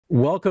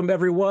Welcome,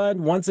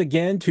 everyone, once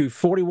again to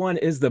 41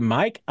 is the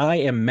Mic. I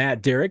am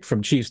Matt Derrick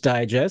from Chiefs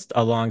Digest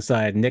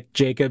alongside Nick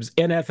Jacobs,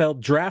 NFL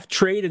draft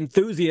trade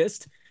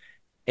enthusiast.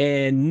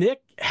 And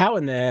Nick, how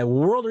in the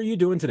world are you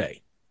doing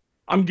today?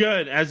 I'm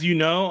good. As you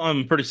know,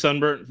 I'm pretty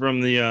sunburnt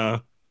from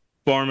the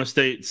farm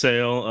estate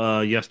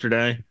sale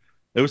yesterday.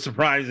 It was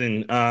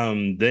surprising. I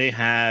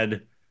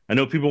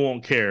know people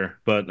won't care,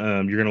 but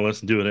you're going to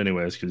listen to it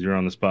anyways because you're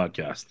on this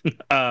podcast.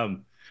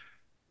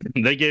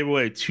 They gave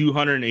away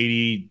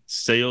 280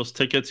 sales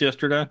tickets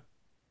yesterday.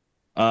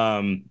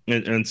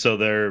 And so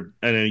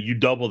you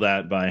double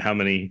that by how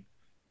many,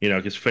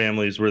 because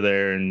families were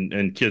there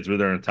and kids were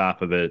there on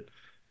top of it.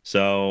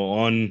 So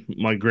on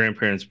my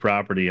grandparents'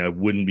 property, I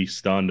wouldn't be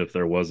stunned if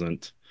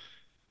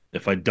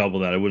I double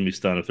that, I wouldn't be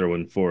stunned if there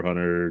wasn't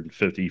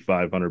 450,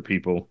 500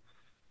 people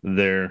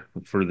there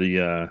for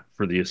the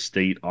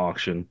estate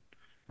auction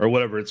or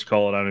whatever it's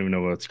called. I don't even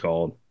know what it's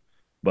called.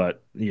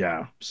 But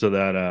yeah, so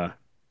that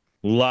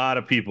a lot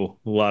of people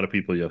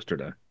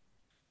yesterday.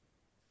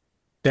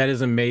 That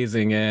is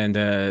amazing. And,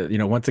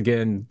 once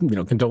again,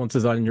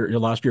 condolences on your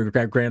loss of your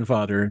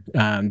grandfather.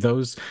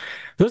 Those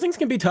things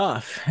can be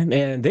tough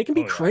and they can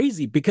be Oh yeah.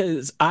 crazy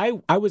because I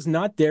was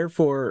not there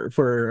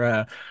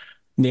for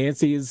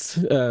Nancy's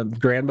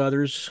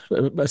grandmother's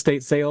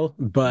estate sale,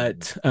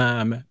 but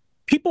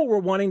people were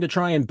wanting to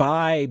try and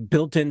buy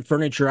built-in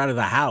furniture out of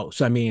the house.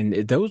 I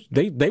mean, those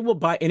they will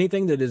buy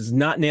anything that is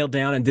not nailed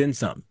down and then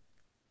some.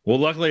 Well,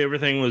 luckily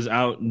everything was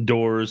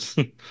outdoors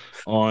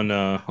on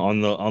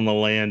the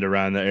land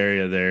around the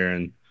area there,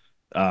 and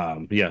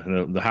yeah,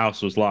 the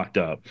house was locked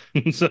up,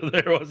 so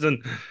there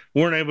wasn't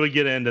weren't able to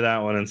get into that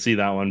one and see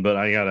that one. But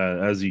I got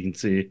as you can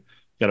see,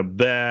 got a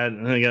bed.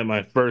 I got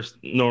my first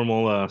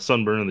normal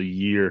sunburn of the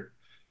year.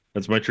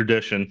 That's my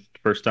tradition.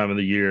 First time of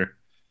the year,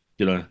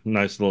 get a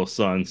nice little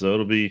sun. So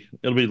it'll be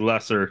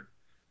lesser.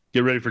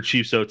 Get ready for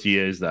Chiefs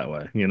OTAs that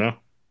way, you know.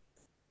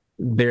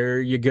 There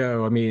you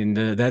go. I mean,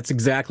 that's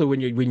exactly when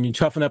you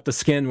toughen up the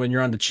skin when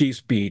you're on the Chiefs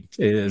beat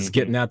is Hmm.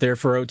 getting out there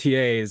for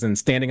OTAs and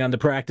standing on the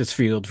practice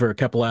field for a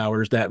couple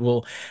hours. That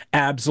will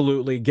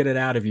absolutely get it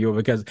out of you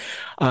because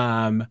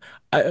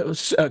it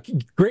was a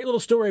great little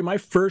story. My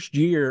first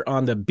year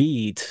on the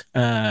beat,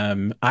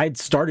 I'd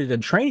started a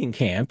training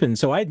camp, and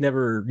so I'd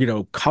never,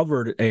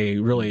 covered a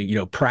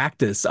really,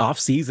 practice off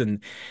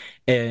season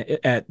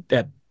at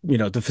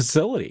the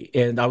facility,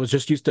 and I was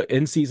just used to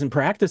in-season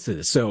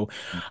practices, so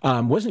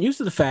wasn't used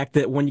to the fact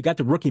that when you got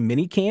to rookie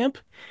mini camp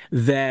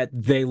that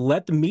they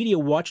let the media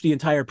watch the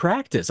entire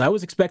practice. I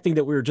was expecting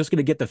that we were just going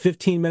to get the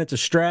 15 minutes of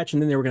stretch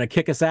and then they were going to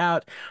kick us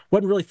out.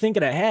 Wasn't really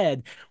thinking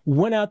ahead.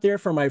 Went out there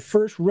for my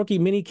first rookie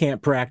mini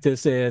camp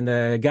practice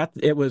and got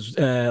it was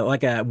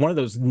like one of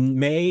those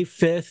May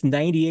 5th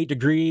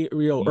 98-degree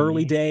real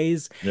early Hmm.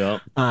 days.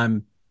 Yep.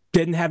 um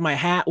didn't have my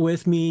hat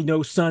with me, no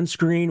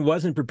sunscreen,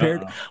 wasn't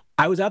prepared. Uh-uh.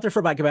 I was out there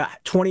for like about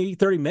 20,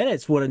 30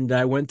 minutes when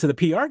I went to the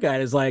PR guy.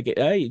 Is like,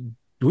 hey,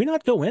 do we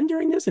not go in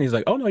during this? And he's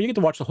like, oh, no, you get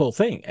to watch the whole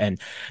thing. And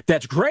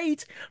that's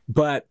great,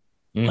 but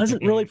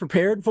wasn't really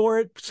prepared for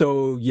it.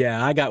 So,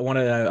 yeah, I got one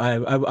of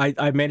the,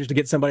 I managed to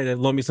get somebody to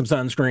loan me some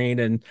sunscreen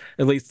and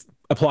at least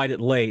applied it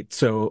late.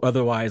 So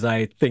otherwise,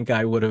 I think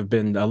I would have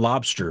been a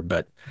lobster.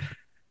 But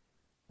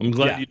I'm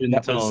glad yeah, you didn't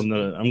that tell was him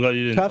that. I'm glad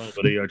you didn't tell tough,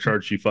 anybody I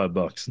charged you $5.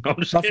 No, I'm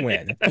just tough kidding.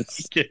 win. I'm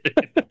just kidding.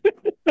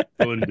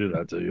 I wouldn't do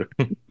that to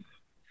you.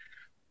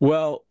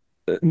 Well,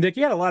 Nick,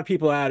 you had a lot of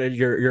people out at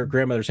your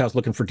grandmother's house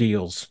looking for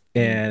deals.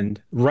 Mhm.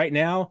 And right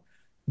now,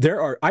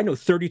 I know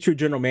 32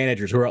 general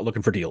managers who are out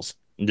looking for deals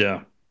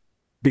Yeah.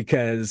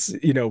 because,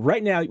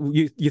 right now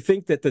you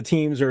think that the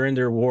teams are in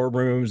their war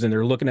rooms and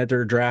they're looking at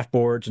their draft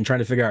boards and trying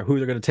to figure out who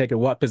they're going to take at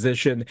what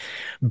position.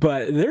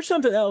 But there's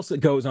something else that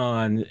goes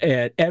on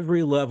at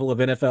every level of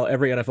NFL,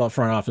 every NFL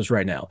front office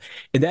right now.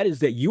 And that is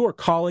that you are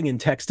calling and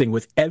texting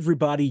with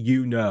everybody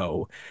you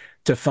know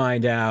to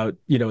find out,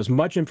 as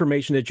much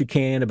information that you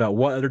can about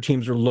what other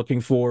teams are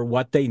looking for,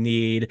 what they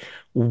need,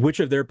 which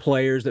of their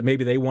players that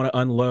maybe they want to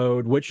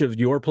unload, which of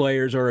your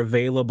players are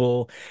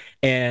available,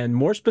 and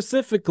more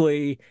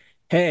specifically,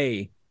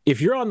 hey,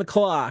 if you're on the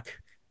clock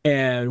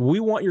and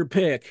we want your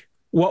pick,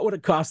 what would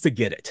it cost to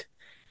get it?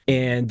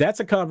 And that's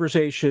a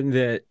conversation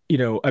that,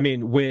 I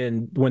mean,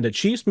 when the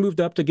Chiefs moved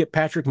up to get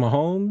Patrick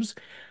Mahomes,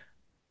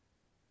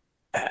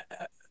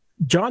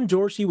 John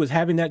Dorsey was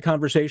having that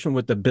conversation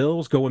with the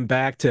Bills going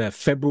back to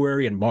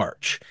February and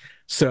March.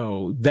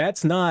 So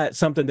that's not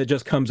something that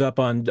just comes up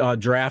on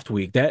draft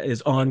week. That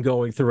is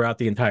ongoing throughout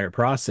the entire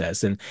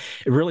process. And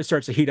it really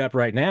starts to heat up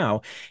right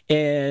now.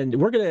 And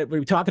we're going to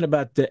be talking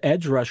about the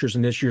edge rushers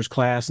in this year's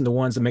class and the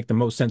ones that make the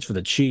most sense for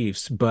the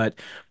Chiefs. But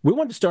we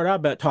want to start out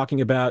about talking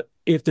about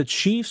if the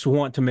Chiefs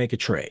want to make a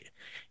trade.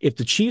 If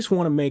the Chiefs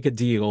want to make a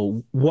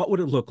deal, what would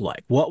it look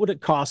like? What would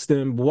it cost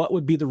them? What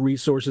would be the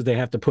resources they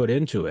have to put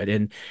into it?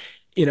 And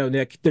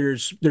Nick,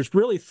 there's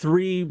really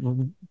three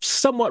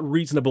somewhat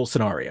reasonable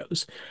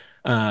scenarios.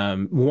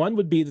 One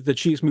would be that the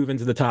Chiefs move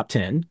into the top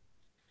 10.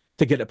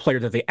 to get a player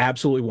that they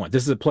absolutely want.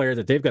 This is a player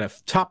that they've got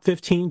a top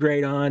 15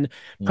 grade on,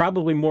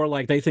 probably more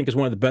like they think is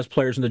one of the best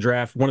players in the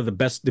draft, one of the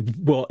best,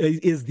 well,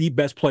 is the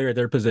best player at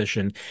their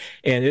position,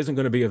 and isn't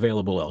going to be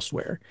available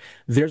elsewhere.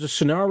 There's a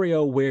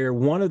scenario where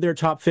one of their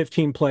top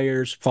 15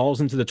 players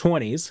falls into the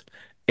 20s,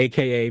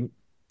 aka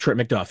Trent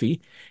McDuffie,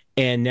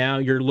 and now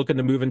you're looking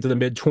to move into the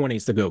mid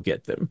 20s to go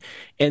get them.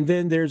 And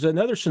then there's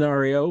another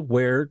scenario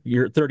where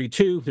you're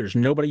 32, there's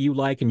nobody you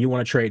like, and you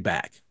want to trade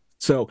back.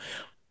 So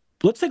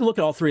let's take a look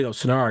at all three of those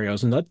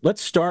scenarios, and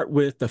let's start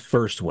with the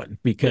first one,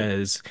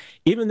 because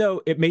even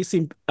though it may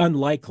seem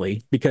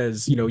unlikely,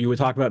 because you would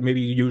talk about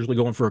maybe usually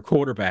going for a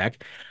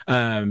quarterback,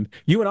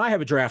 you and I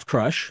have a draft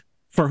crush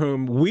for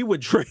whom we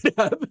would trade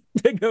up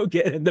to go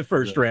get in the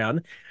first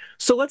round.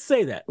 So let's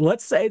say that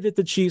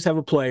the Chiefs have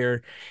a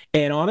player,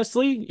 and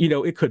honestly,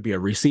 it could be a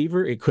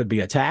receiver, it could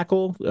be a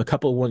tackle, a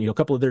couple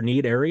of their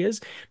need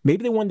areas.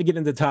 Maybe they wanted to get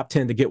into the top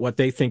 10 to get what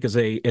they think is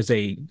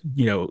a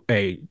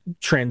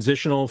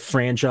transitional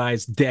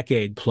franchise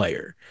decade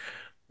player.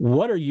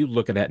 What are you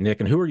looking at, Nick,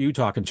 and who are you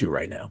talking to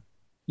right now?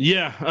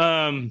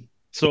 Yeah.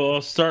 So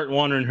I'll start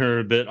wandering her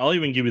a bit. I'll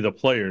even give you the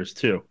players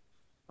too.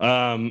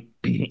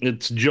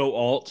 It's Joe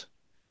Alt,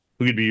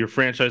 who could be your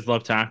franchise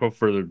left tackle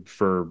for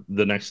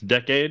the next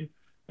decade,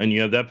 and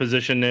you have that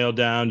position nailed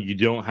down. You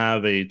don't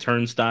have a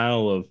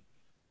turnstile of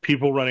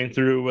people running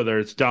through, whether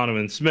it's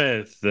Donovan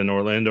Smith and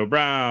Orlando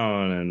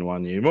Brown and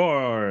Wanya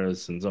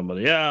Morris and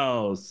somebody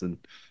else, and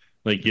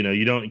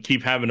you don't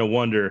keep having to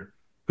wonder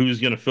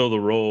who's going to fill the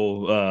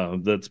role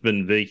that's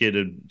been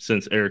vacated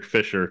since Eric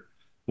Fisher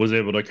was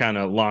able to kind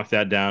of lock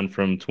that down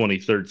from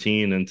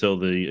 2013 until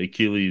the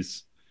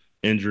Achilles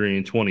injury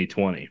in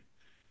 2020.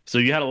 So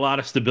you had a lot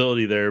of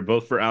stability there,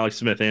 both for Alex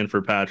Smith and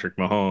for Patrick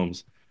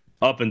Mahomes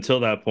up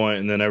until that point.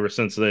 And then ever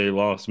since they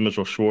lost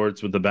Mitchell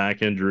Schwartz with the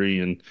back injury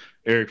and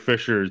Eric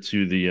Fisher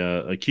to the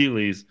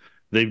Achilles,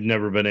 they've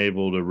never been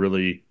able to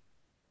really,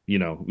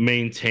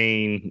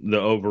 maintain the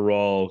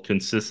overall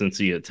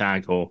consistency at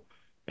tackle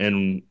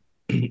and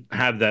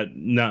have that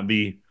not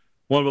be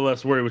one of the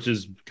less worry, which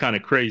is kind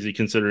of crazy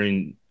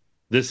considering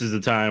this is the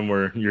time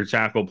where your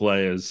tackle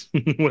play is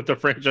with the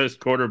franchise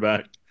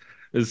quarterback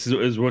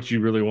is what you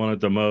really want it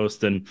the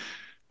most. And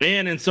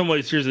in some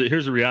ways,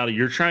 here's the reality: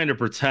 you're trying to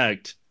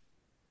protect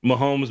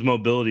Mahomes'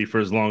 mobility for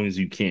as long as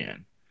you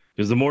can,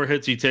 because the more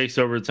hits he takes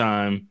over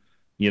time,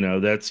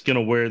 that's going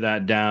to wear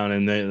that down,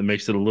 and it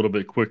makes it a little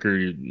bit quicker.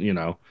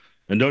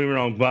 And don't get me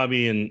wrong,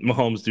 Bobby and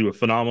Mahomes do a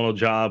phenomenal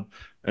job,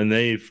 and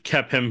they've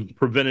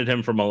prevented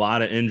him from a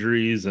lot of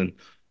injuries, and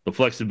the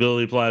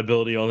flexibility,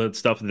 pliability, all that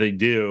stuff that they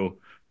do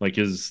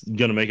is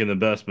going to make him the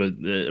best.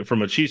 But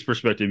from a Chiefs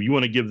perspective, you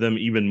want to give them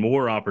even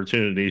more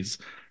opportunities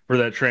for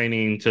that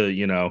training to,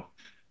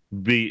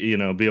 be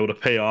able to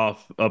pay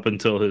off up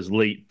until his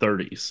late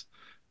 30s.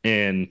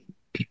 And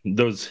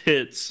those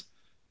hits,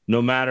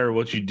 no matter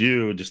what you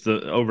do, just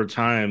over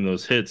time,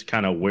 those hits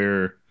kind of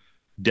wear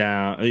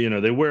down.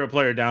 They wear a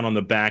player down on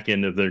the back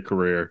end of their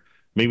career,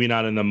 maybe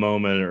not in the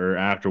moment or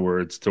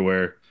afterwards, to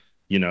where,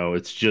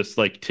 it's just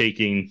like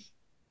taking.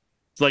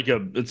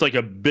 It's like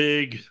a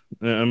big,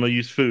 I'm gonna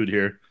use food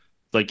here.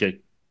 It's like a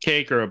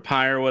cake or a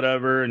pie or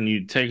whatever, and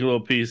you take a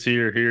little piece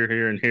here,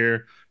 and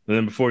here, and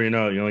then before you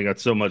know it, you only got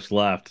so much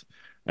left.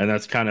 And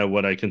that's kind of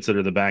what I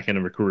consider the back end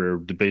of a career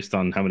based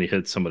on how many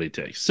hits somebody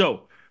takes.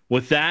 So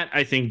with that,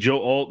 I think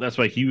Joe Alt, that's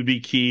why he would be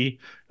key.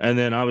 And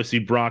then obviously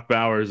Brock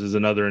Bowers is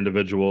another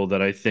individual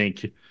that I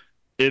think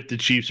if the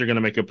Chiefs are going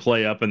to make a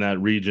play up in that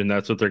region,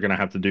 that's what they're going to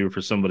have to do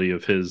for somebody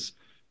of his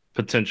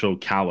potential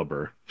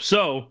caliber.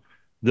 So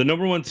the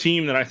number one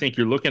team that I think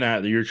you're looking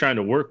at that you're trying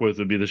to work with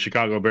would be the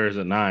Chicago Bears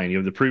at 9. You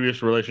have the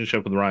previous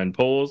relationship with Ryan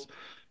Poles.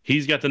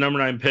 He's got the number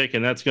 9 pick,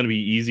 and that's going to be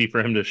easy for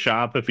him to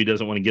shop if he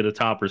doesn't want to get a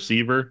top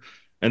receiver.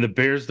 And the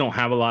Bears don't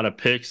have a lot of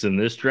picks in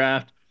this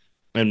draft.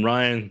 And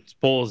Ryan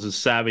Poles is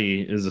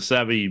a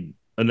savvy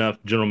enough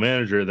general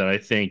manager that I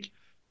think,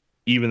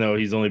 even though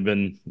he's only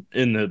been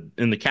in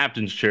the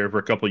captain's chair for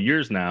a couple of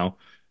years now,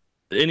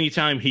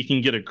 anytime he can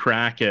get a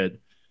crack at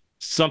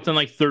something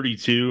like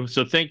 32.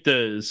 So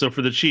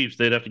for the Chiefs,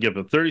 they'd have to give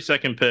up a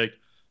 32nd pick.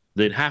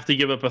 They'd have to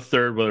give up a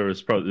third, whether it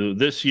was probably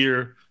this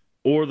year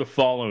or the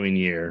following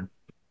year,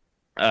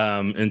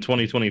 in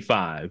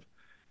 2025.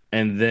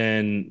 And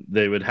then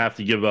they would have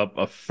to give up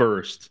a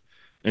first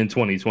in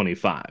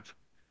 2025.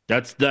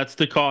 That's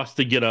the cost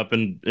to get up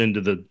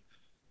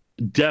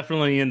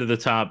definitely into the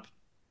top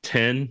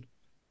 10.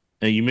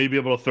 And you may be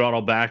able to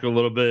throttle back a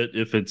little bit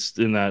if it's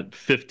in that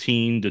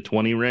 15 to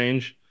 20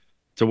 range,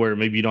 to where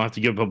maybe you don't have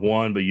to give up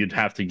one, but you'd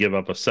have to give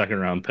up a second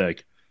round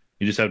pick.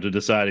 You just have to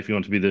decide if you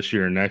want to be this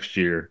year or next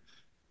year.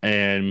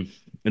 And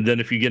then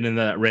if you get in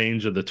that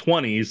range of the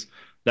 20s,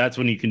 that's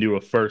when you can do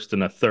a first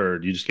and a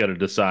third. You just got to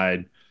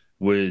decide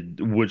with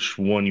which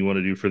one you want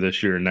to do for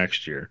this year or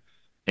next year.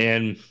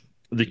 And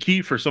the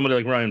key for somebody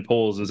like Ryan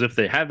Poles is if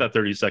they have that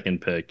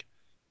 32nd pick,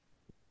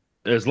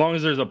 as long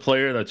as there's a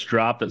player that's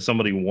dropped that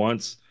somebody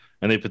wants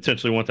and they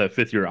potentially want that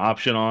 5th-year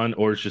option on,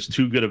 or it's just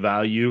too good a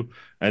value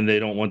and they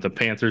don't want the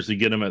Panthers to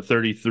get him at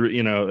 33,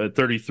 at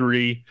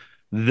 33,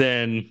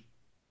 then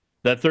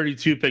that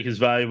 32 pick is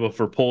valuable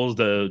for polls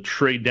to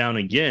trade down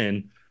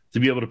again to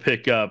be able to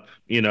pick up,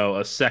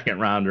 a second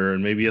rounder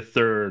and maybe a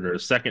third or a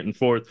second and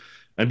fourth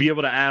and be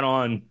able to add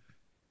on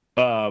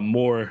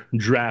more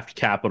draft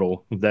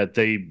capital that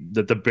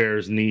the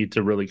Bears need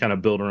to really kind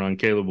of build around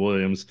Caleb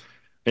Williams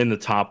in the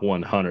top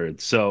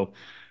 100. So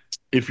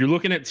if you're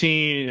looking at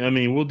team, I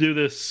mean, we'll do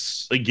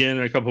this again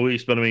in a couple of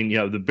weeks, but I mean,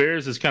 yeah, the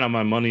Bears is kind of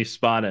my money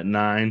spot at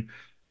 9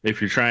 if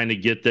you're trying to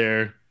get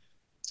there.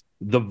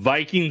 The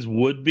Vikings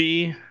would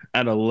be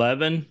at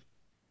 11.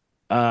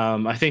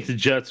 I think the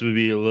Jets would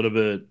be a little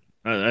bit.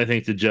 I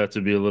think the Jets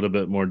would be a little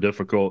bit more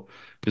difficult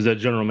because that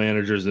general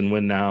manager's in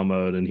win now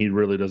mode, and he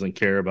really doesn't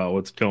care about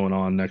what's going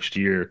on next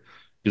year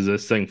because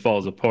this thing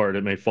falls apart.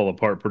 It may fall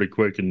apart pretty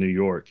quick in New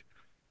York.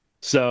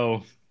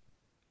 So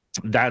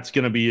that's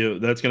gonna be a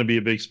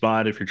big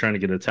spot if you're trying to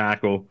get a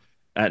tackle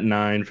at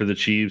 9 for the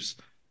Chiefs.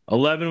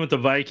 11 with the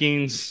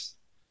Vikings.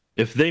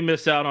 If they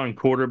miss out on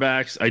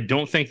quarterbacks, I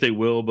don't think they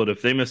will, but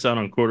if they miss out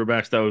on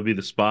quarterbacks, that would be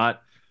the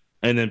spot.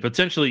 And then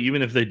potentially,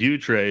 even if they do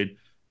trade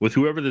with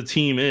whoever the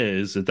team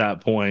is at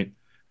that point,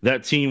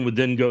 that team would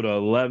then go to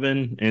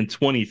 11 and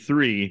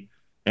 23.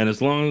 And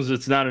as long as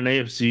it's not an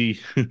AFC,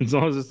 as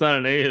long as it's not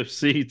an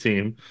AFC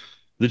team,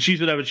 the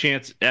Chiefs would have a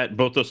chance at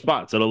both those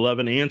spots at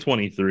 11 and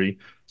 23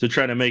 to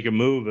try to make a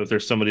move if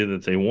there's somebody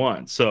that they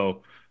want.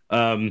 So,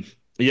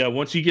 yeah,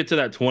 once you get to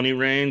that 20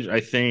 range, I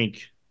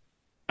think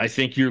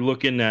you're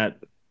looking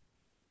at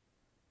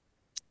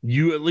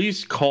you at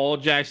least call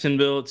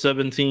Jacksonville at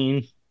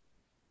 17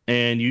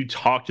 and you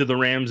talk to the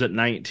Rams at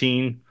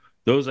 19.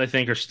 Those I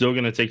think are still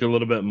going to take a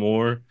little bit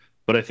more,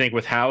 but I think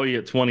with Howie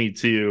at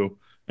 22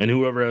 and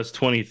whoever has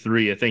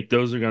 23, I think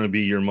those are going to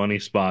be your money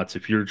spots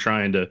if you're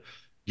trying to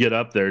get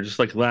up there, just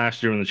like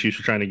last year when the Chiefs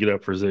were trying to get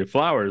up for Zay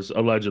Flowers,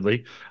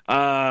 allegedly.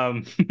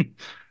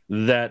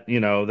 That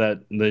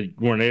they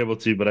weren't able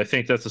to, but I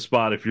think that's a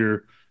spot if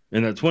you're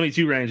in that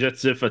 22 range.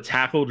 That's if a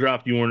tackle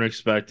dropped you weren't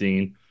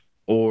expecting,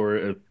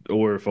 or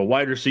if a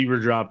wide receiver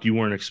dropped you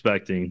weren't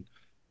expecting.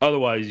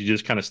 Otherwise, you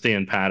just kind of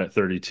stand pat at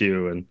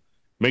 32 and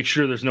make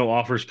sure there's no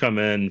offers come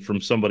in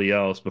from somebody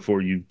else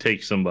before you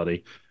take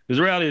somebody. Because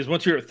the reality is,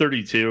 once you're at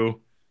 32,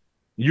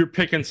 you're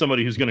picking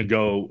somebody who's going to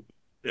go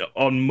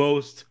on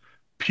most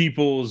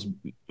people's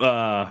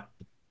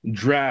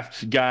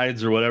draft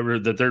guides or whatever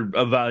that they're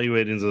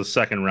evaluating as a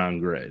second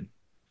round grade.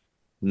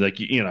 Like,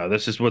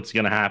 that's just what's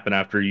going to happen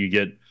after you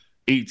get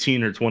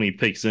 18 or 20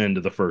 picks into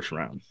the first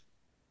round.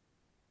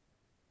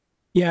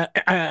 Yeah,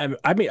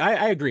 I mean,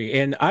 I agree,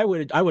 and I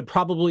would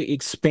probably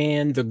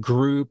expand the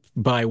group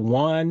by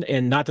one,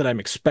 and not that I'm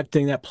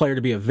expecting that player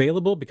to be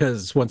available,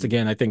 because once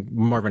again, I think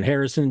Marvin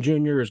Harrison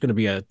Jr. is going to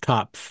be a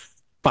top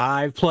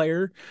 5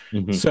 player.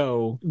 Mm-hmm.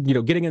 So,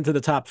 getting into the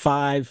top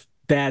 5,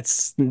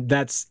 that's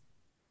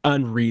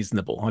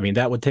unreasonable. I mean,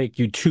 that would take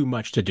you too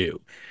much to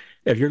do.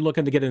 If you're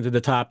looking to get into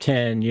the top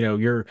 10,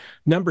 your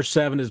number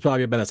 7 is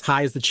probably about as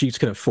high as the Chiefs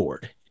can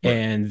afford, Right.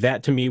 and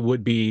that to me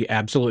would be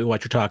absolutely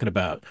what you're talking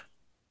about.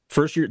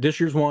 This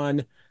year's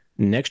one,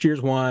 next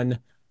year's one,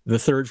 the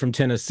third from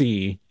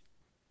Tennessee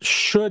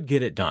should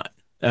get it done.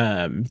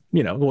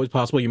 Always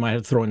possible you might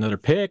have to throw another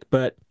pick,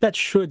 but that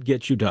should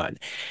get you done.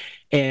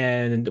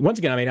 And once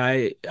again, I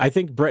mean, I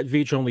think Brett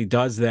Veach only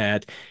does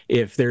that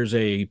if there's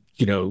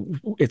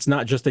it's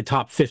not just a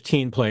top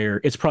 15 player.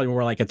 It's probably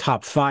more like a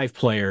top 5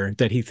 player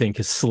that he think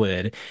has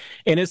slid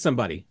and is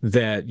somebody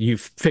that you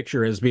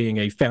picture as being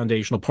a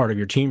foundational part of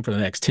your team for the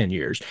next 10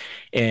 years.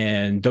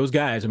 And those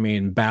guys, I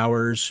mean,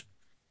 Bowers,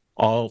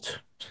 Alt,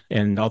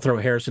 and I'll throw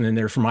Harrison in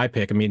there for my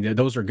pick. I mean,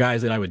 those are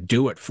guys that I would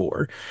do it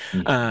for.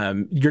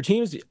 Your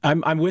teams,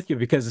 I'm with you,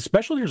 because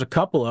especially there's a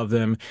couple of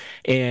them,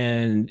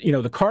 and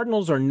the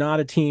Cardinals are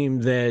not a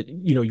team that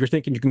you're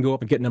thinking you can go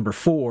up and get number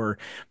 4,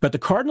 but the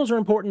Cardinals are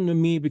important to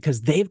me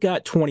because they've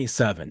got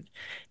 27,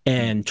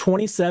 and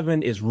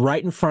 27 is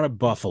right in front of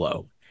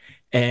Buffalo.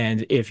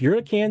 And if you're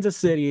at Kansas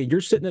City and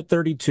you're sitting at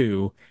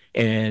 32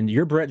 and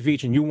you're Brett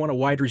Veach and you want a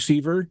wide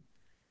receiver,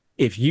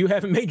 if you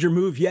haven't made your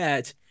move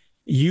yet,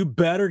 you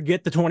better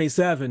get the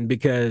 27,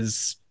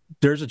 because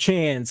there's a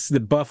chance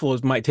that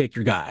Buffalo's might take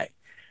your guy.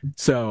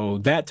 So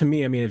that, to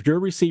me, I mean, if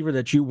your receiver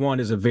that you want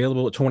is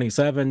available at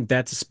 27,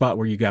 that's a spot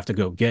where you have to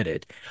go get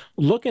it.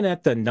 Looking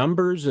at the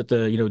numbers at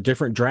the,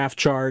 different draft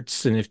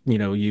charts, and if,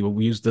 you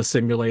use the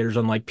simulators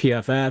on like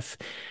PFF,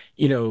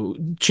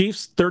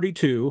 Chiefs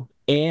 32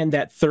 and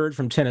that third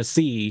from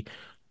Tennessee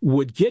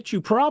would get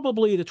you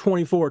probably to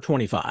 24,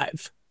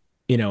 25.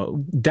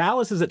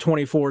 Dallas is at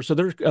 24, so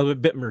they're a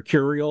bit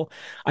mercurial.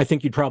 I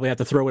think you'd probably have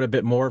to throw it a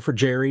bit more for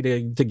Jerry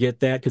to get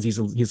that, because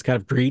he's kind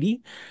of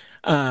greedy.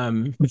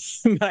 I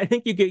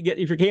think you could get,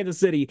 if you're Kansas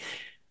City,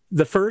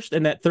 the first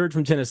and that third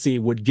from Tennessee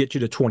would get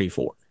you to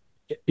 24,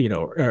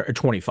 or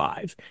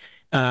 25.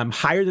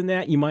 Higher than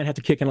that, you might have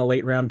to kick in a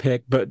late round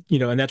pick, but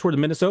and that's where the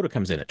Minnesota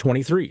comes in at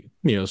 23.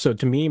 So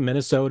to me,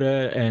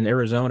 Minnesota and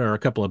Arizona are a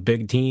couple of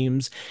big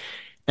teams.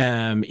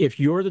 If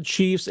you're the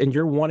Chiefs and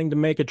you're wanting to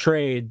make a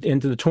trade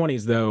into the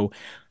 20s, though,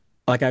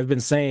 like I've been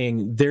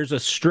saying, there's a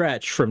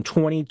stretch from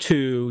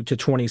 22 to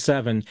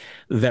 27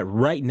 that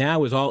right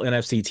now is all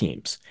NFC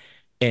teams.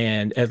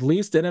 And at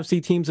least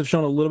NFC teams have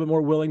shown a little bit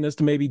more willingness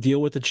to maybe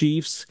deal with the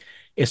Chiefs,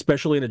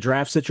 especially in a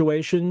draft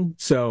situation.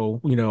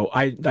 So,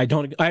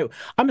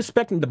 I'm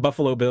expecting the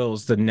Buffalo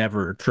Bills to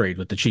never trade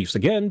with the Chiefs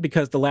again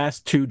because the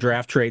last two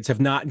draft trades have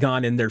not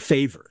gone in their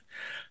favor.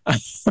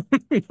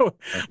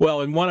 Well,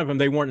 in one of them,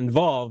 they weren't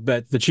involved,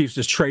 but the Chiefs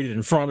just traded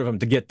in front of them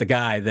to get the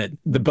guy that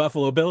the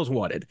Buffalo Bills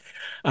wanted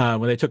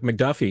when they took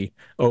McDuffie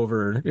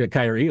over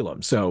Kyrie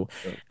Elam. So,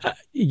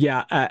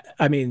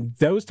 I mean,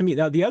 those to me.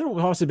 Now, the other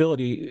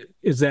possibility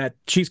is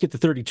that Chiefs get to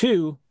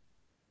 32,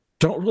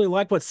 don't really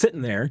like what's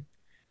sitting there,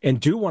 and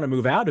do want to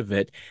move out of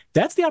it.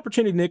 That's the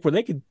opportunity, Nick, where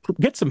they could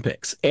get some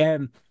picks.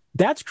 And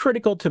that's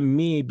critical to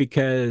me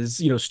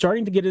because,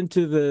 starting to get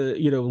into the,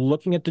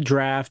 looking at the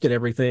draft and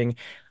everything,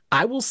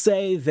 I will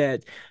say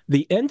that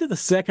the end of the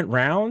second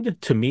round,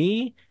 to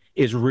me,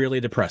 is really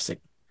depressing.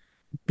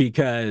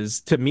 Because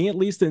to me, at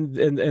least in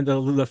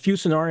the few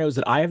scenarios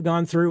that I have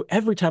gone through,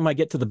 every time I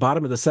get to the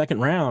bottom of the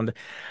second round,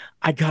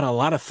 I got a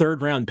lot of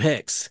third round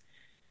picks.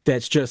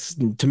 That's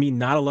just, to me,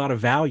 not a lot of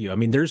value. I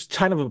mean, there's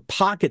kind of a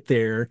pocket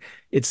there.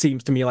 It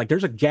seems to me like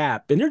there's a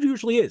gap, and there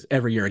usually is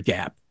every year a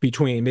gap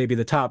between maybe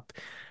the top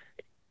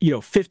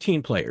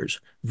 15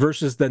 players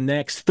versus the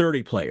next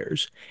 30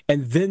 players.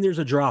 And then there's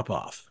a drop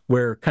off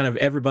where kind of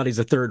everybody's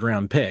a third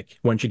round pick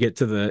once you get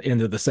to the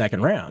end of the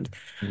second round.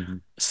 Mm-hmm.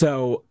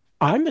 So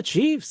I'm the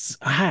Chiefs.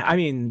 I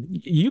mean,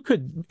 you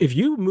could, if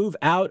you move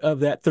out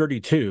of that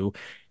 32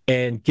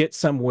 and get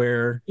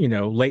somewhere,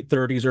 late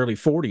 30s, early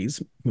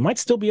 40s, you might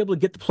still be able to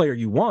get the player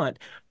you want.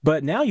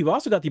 But now you've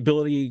also got the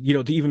ability,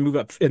 to even move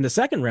up in the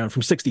second round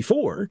from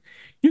 64.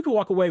 You could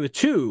walk away with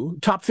 2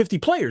 top 50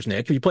 players,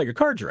 Nick, if you play your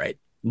cards right.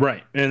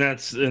 Right. And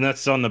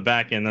that's on the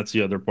back end. That's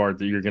the other part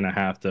that you're going to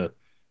have to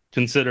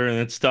consider. And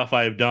it's stuff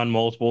I've done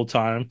multiple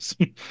times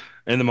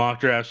in the mock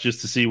drafts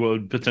just to see what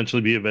would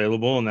potentially be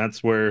available. And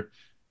that's where,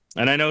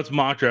 and I know it's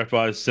mock draft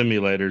wise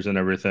simulators and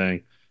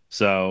everything.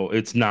 So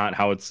it's not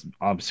how it's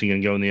obviously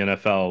going to go in the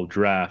NFL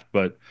draft,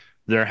 but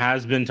there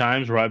has been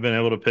times where I've been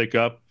able to pick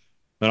up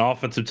an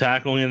offensive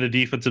tackle and a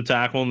defensive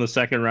tackle in the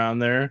second round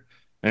there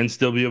and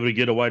still be able to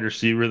get a wide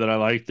receiver that I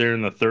like there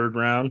in the third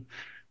round.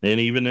 And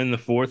even in the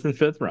fourth and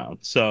fifth round.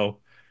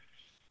 So,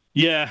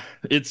 yeah,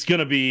 it's going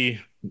to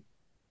be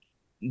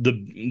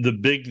the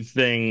big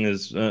thing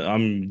is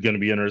I'm going to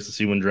be interested to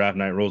see when draft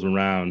night rolls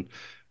around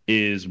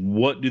is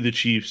what do the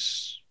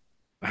Chiefs,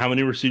 how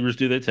many receivers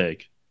do they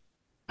take?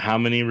 How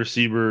many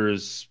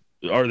receivers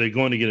are they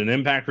going to get an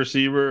impact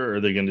receiver? Or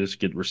are they going to just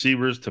get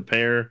receivers to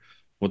pair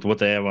with what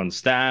they have on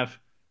staff?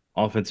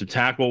 Offensive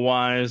tackle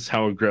wise,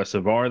 how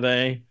aggressive are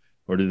they?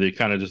 Or do they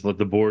kind of just let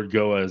the board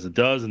go as it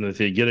does? And if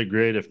they get it,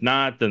 great. If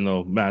not, then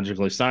they'll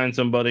magically sign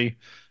somebody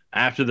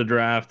after the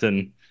draft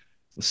and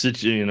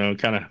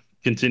kind of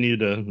continue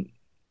to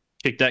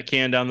kick that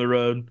can down the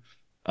road.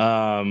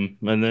 And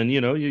then,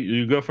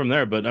 you go from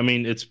there. But I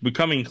mean, it's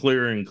becoming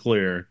clearer and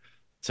clearer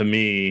to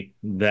me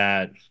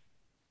that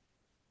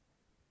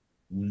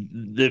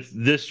if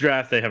this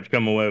draft, they have to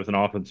come away with an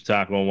offensive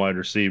tackle and wide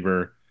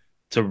receiver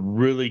to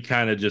really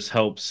kind of just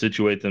help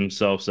situate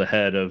themselves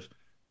ahead of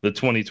the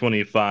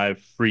 2025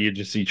 free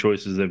agency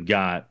choices they've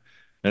got.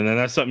 And then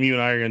that's something you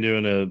and I are going to do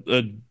in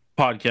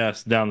a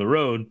podcast down the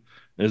road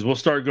is we'll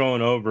start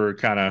going over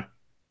kind of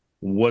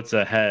what's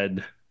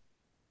ahead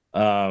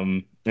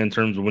in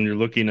terms of when you're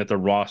looking at the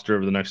roster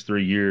over the next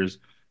 3 years,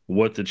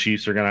 what the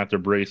Chiefs are going to have to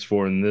brace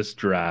for in this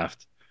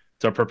draft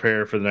to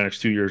prepare for the next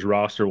 2 years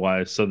roster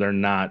wise. So they're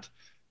not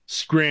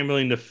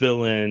scrambling to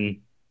fill in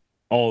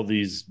all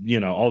these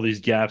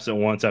gaps at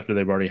once after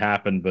they've already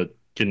happened, but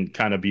can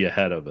kind of be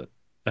ahead of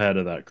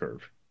that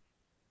curve.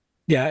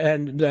 Yeah,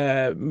 and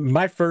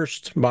my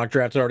first mock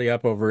draft's already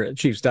up over at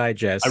Chiefs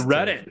Digest. I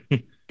read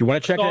it. You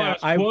want to check it out?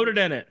 I was quoted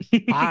in it.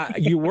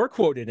 You were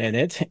quoted in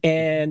it,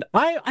 and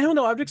I don't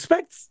know. I would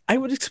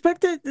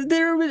expect that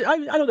there. I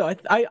don't know.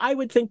 I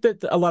would think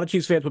that a lot of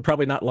Chiefs fans would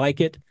probably not like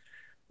it,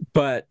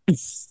 but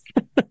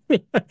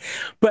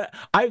but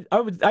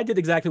I did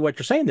exactly what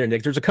you're saying there,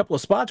 Nick. There's a couple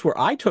of spots where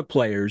I took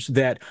players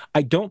that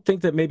I don't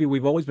think that maybe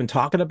we've always been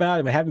talking about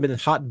and haven't been a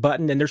hot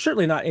button, and there's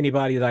certainly not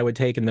anybody that I would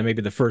take in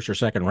maybe the first or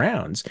second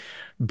rounds.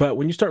 But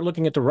when you start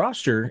looking at the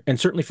roster, and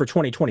certainly for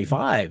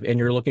 2025, and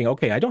you're looking,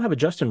 okay, I don't have a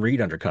Justin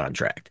Reed under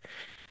contract.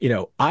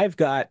 I've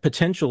got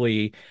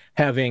potentially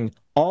having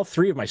all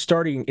 3 of my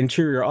starting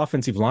interior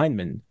offensive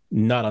linemen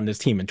not on this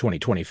team in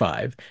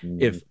 2025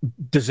 if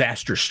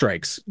disaster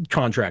strikes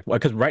contract.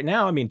 Because right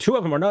now, I mean, 2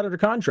 of them are not under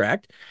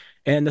contract,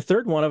 and the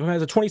third one of them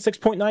has a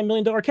 $26.9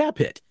 million cap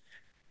hit.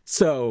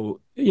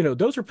 So,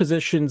 those are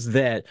positions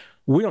that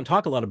we don't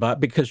talk a lot about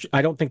because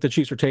I don't think the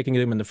Chiefs are taking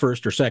them in the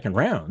first or second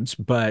rounds.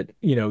 But,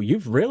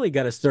 you've really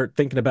got to start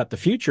thinking about the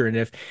future. And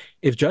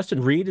if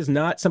Justin Reed is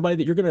not somebody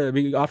that you're going to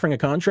be offering a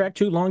contract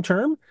to long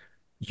term,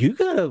 you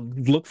got to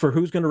look for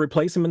who's going to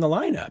replace him in the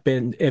lineup.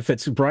 And if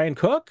it's Brian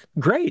Cook,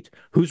 great.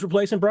 Who's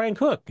replacing Brian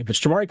Cook? If it's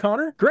Chamari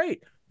Connor,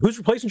 great. Who's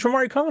replacing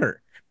Chamari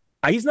Connor?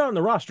 He's not on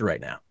the roster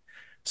right now.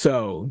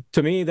 So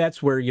to me,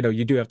 that's where,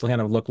 you do have to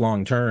kind of look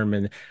long term.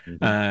 And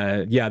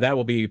Mhm. yeah, that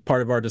will be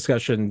part of our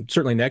discussion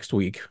certainly next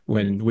week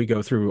when we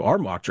go through our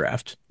mock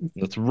draft.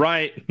 That's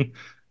right.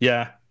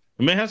 Yeah.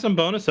 We may have some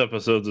bonus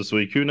episodes this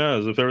week. Who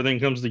knows? If everything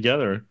comes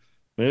together,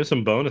 maybe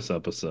some bonus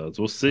episodes.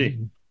 We'll see.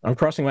 I'm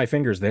crossing my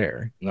fingers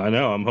there. I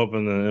know. I'm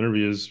hoping the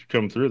interviews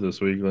come through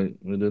this week like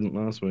they didn't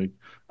last week.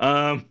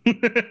 Um,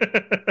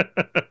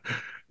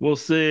 we'll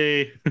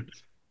see.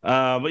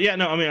 But yeah,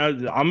 no, I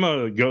mean, I'm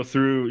gonna go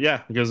through,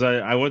 yeah, because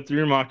I went through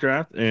your mock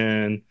draft,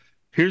 and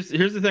here's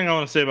the thing I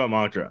want to say about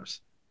mock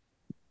drafts.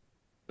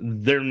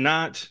 They're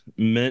not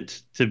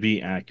meant to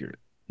be accurate.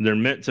 They're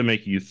meant to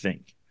make you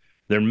think.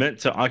 They're meant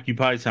to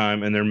occupy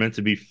time, and they're meant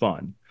to be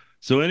fun.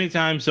 So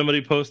anytime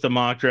somebody posts a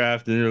mock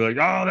draft and they're like,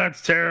 "Oh,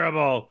 that's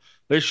terrible.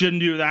 They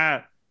shouldn't do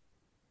that."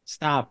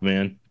 Stop,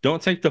 man.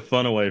 Don't take the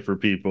fun away for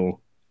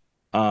people.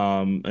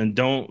 And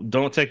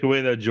don't take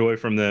away that joy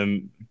from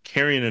them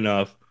caring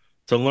enough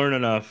to learn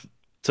enough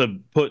to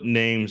put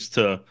names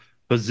to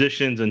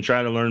positions and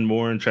try to learn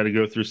more and try to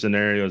go through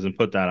scenarios and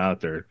put that out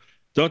there.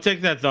 Don't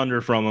take that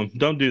thunder from them.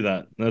 Don't do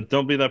that.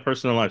 Don't be that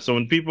person in life. So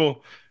when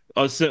people,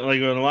 like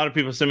when a lot of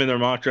people send me their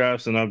mock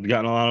drafts, and I've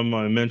gotten a lot of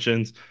my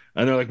mentions,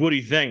 and they're like, "What do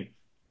you think?"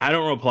 I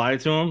don't reply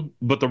to them,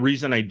 but the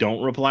reason I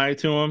don't reply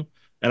to them,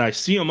 and I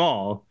see them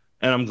all,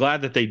 and I'm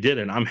glad that they did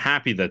it. I'm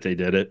happy that they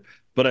did it,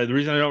 but the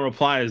reason I don't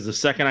reply is the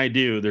second I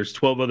do, there's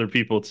 12 other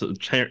people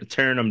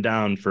tearing them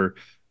down for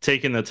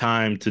taking the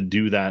time to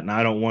do that. And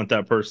I don't want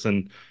that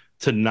person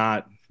to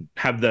not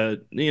have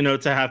to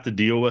have to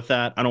deal with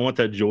that. I don't want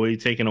that joy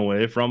taken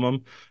away from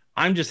them.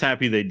 I'm just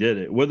happy they did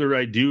it. Whether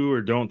I do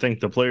or don't think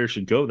the player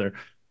should go there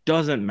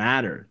doesn't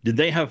matter. Did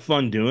they have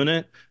fun doing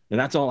it? And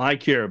that's all I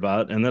care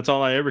about. And that's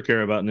all I ever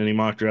care about in any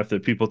mock draft,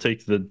 that people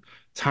take the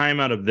time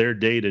out of their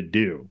day to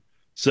do.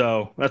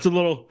 So that's a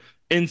little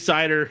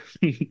insider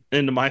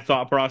into my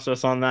thought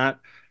process on that.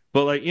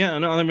 But like, yeah,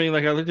 no, I mean,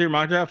 like I looked at your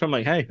mock draft, I'm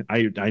like, hey,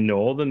 I know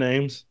all the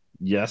names,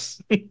 yes,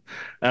 and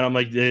I'm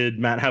like, did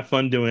Matt have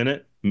fun doing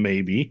it?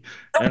 Maybe,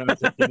 and I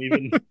said,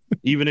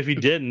 even if he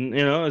didn't,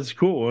 it's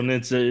cool, and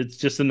it's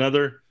just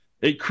another.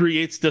 It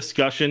creates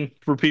discussion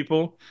for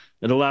people.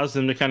 It allows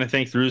them to kind of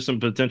think through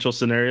some potential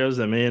scenarios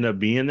that may end up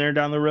being there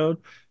down the road.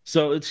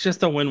 So it's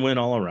just a win-win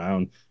all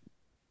around.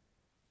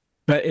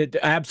 But it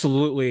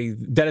absolutely,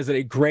 that is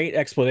a great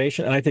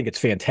explanation. And I think it's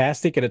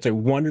fantastic. And it's a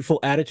wonderful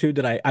attitude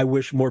that I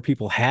wish more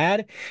people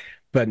had.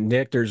 But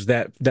Nick, there's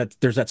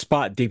that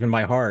spot deep in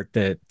my heart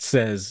that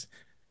says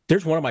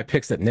there's one of my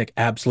picks that Nick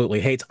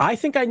absolutely hates. I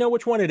think I know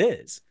which one it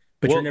is,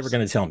 but you're Well, never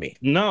going to tell me.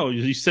 no,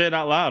 you say it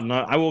out loud, and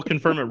I will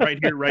confirm it right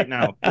here, right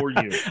now for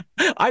you.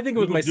 I think it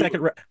was my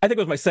second. I think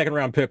it was my second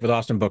round pick with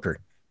Austin Booker.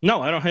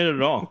 No, I don't hate it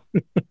at all.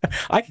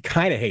 I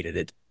kind of hated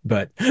it,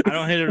 but I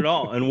don't hate it at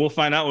all. And we'll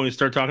find out when we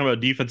start talking about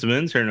defensive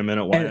ends here in a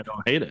minute why I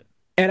don't hate it.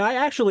 And I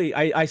actually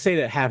I say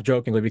that half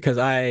jokingly because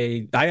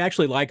I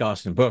actually like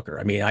Austin Booker.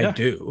 I mean, I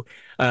do.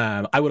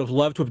 I would have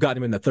loved to have gotten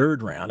him in the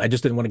third round. I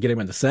just didn't want to get him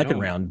in the second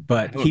round,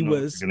 but he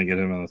was going to get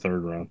him in the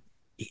third round.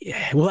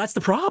 Yeah, well, that's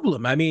the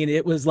problem. I mean,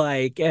 it was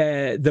like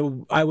I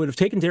would have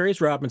taken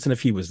Darius Robinson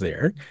if he was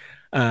there.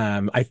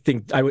 I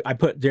think I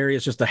put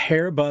Darius just a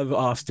hair above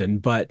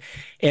Austin,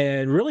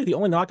 and really the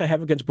only knock I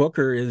have against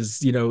Booker is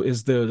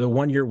the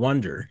 1 year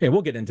wonder. And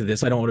we'll get into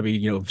this. I don't want to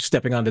be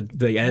stepping on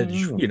the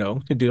edge,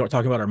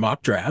 talking about our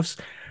mock drafts.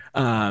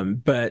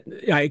 But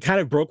I kind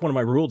of broke one of my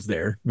rules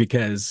there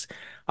because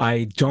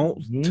I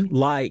don't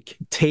like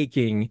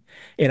taking,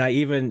 and I'm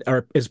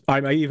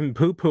even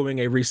poo-pooing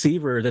a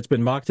receiver that's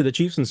been mocked to the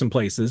Chiefs in some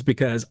places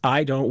because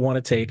I don't want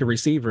to take a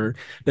receiver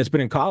that's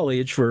been in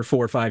college for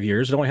 4 or 5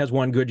 years and only has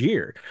one good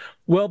year.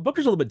 Well,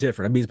 Booker's a little bit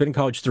different. I mean, he's been in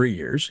college 3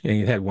 years and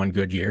he had one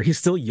good year. He's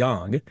still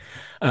young.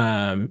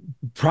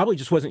 Probably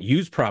just wasn't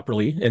used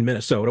properly in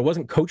Minnesota,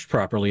 wasn't coached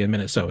properly in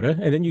Minnesota.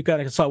 And then you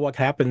kind of saw what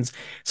happens.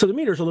 So to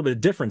me, there's a little bit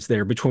of difference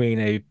there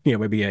between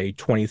maybe a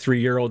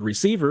 23-year-old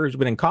receiver who's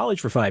been in college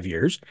for 5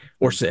 years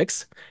or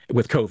 6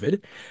 with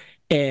COVID,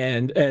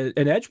 and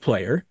an edge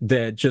player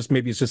that just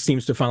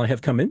seems to finally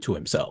have come into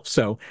himself.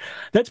 So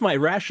that's my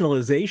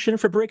rationalization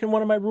for breaking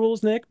one of my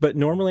rules, Nick. But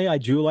normally I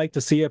do like to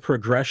see a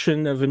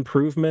progression of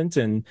improvement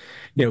and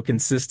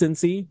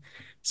consistency.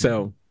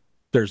 So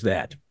there's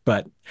that.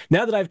 But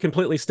now that I've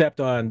completely stepped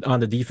on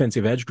the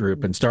defensive edge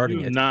group and starting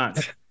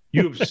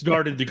you have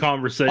started the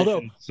conversation.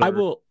 Although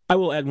sir. I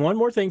will add one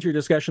more thing to your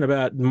discussion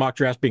about mock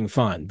drafts being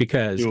fun,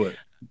 because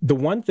the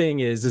one thing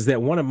is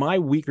that one of my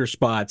weaker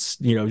spots,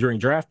 during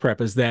draft prep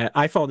is that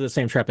I fall into the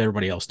same trap that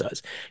everybody else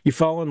does. You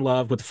fall in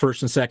love with the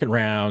first and second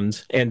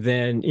rounds, and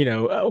then,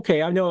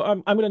 okay, I know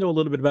I'm going to know a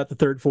little bit about the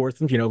third,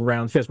 fourth, and,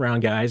 round, fifth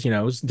round guys,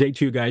 day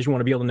 2 guys, you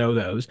want to be able to know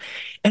those.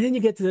 And then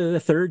you get to the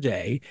third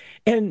day,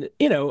 and,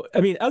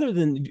 I mean, other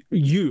than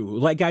you,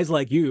 like guys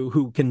like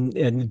you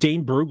and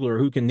Dane Brugler,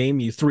 who can name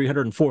you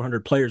 300 and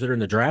 400 players that are in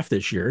the draft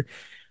this year,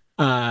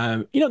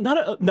 Not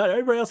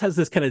everybody else has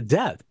this kind of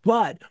depth,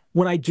 but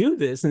when I do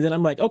this, and then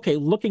I'm like, okay,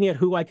 looking at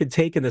who I could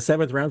take in the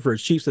seventh round for a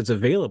Chiefs that's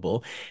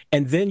available,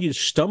 and then you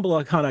stumble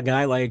upon a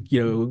guy like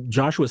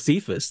Joshua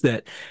Cephas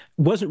that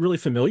wasn't really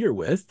familiar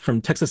with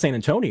from Texas San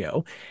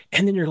Antonio,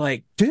 and then you're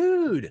like,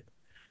 dude,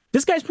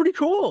 this guy's pretty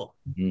cool.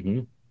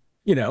 Mm-hmm.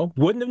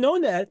 Wouldn't have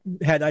known that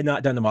had I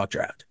not done the mock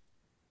draft.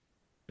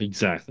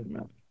 Exactly,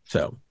 man.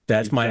 So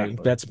that's my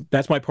Exactly.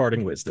 that's my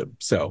parting wisdom.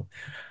 So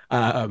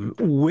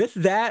with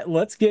that,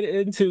 let's get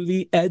into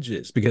the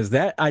edges, because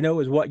that I know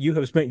is what you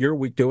have spent your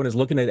week doing, is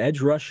looking at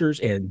edge rushers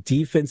and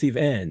defensive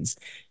ends.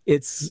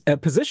 It's a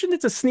position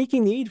that's a sneaky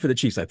need for the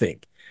Chiefs, I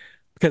think,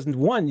 because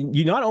one,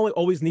 you not only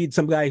always need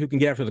some guy who can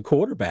get after the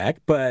quarterback,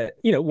 but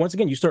once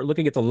again, you start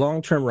looking at the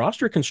long-term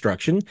roster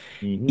construction.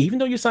 Mm-hmm. Even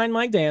though you signed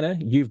Mike Dana,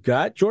 you've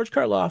got George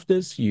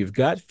Karlaftis, you've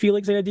got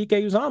Felix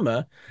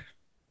Anudike-Uzomah.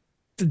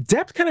 The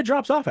depth kind of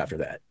drops off after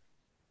that.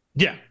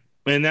 Yeah,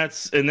 and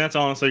that's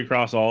honestly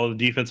across all of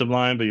the defensive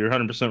line. But you're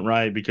 100%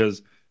 right,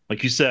 because,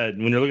 like you said,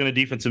 when you're looking at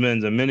defensive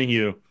ends, and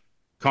Minihue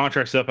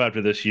contracts up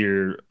after this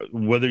year,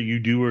 whether you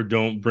do or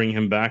don't bring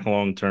him back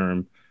long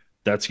term,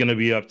 that's going to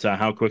be up to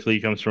how quickly he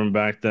comes from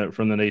that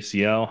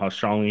ACL, how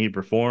strongly he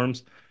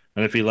performs,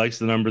 and if he likes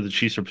the number the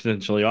Chiefs are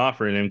potentially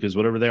offering him. Because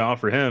whatever they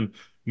offer him,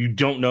 you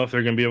don't know if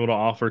they're going to be able to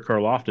offer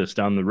Karlaftis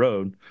down the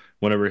road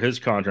whenever his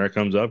contract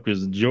comes up,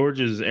 because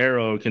George's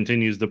arrow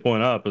continues to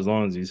point up as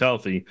long as he's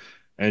healthy.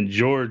 And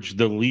George,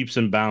 the leaps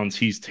and bounds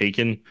he's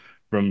taken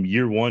from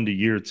year one to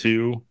year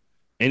two,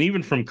 and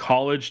even from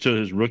college to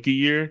his rookie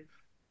year,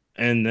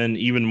 and then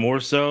even more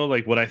so,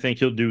 like what I think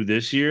he'll do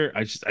this year,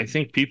 I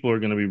think people are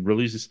going to be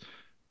really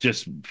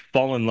just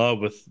fall in love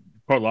with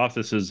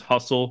Karlaftis's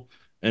hustle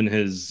and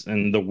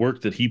the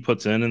work that he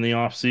puts in the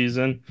off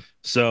season.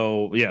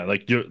 So yeah,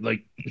 like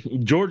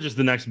George is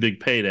the next big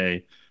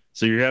payday.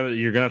 So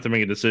you're gonna have to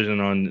make a decision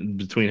on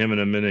between him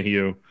and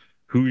Minihue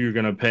who you're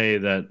gonna pay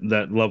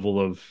that level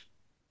of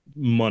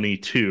money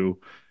to.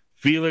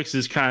 Felix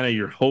is kind of,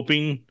 you're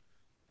hoping,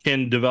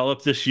 can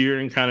develop this year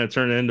and kind of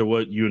turn it into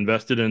what you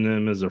invested in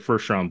him as a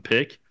first round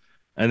pick.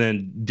 And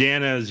then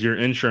Dana is your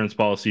insurance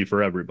policy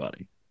for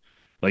everybody.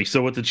 Like,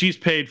 so what the Chiefs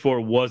paid for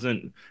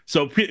wasn't.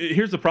 So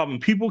here's the problem.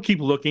 People keep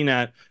looking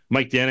at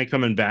Mike Dana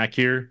coming back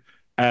here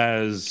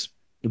as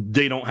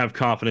they don't have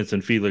confidence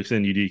in Felix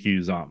and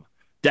Uzomah.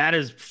 That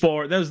is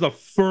the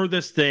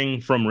furthest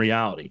thing from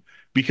reality.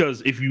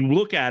 Because if you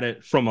look at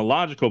it from a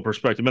logical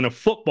perspective and a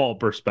football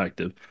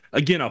perspective,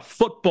 again, a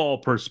football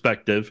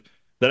perspective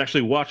that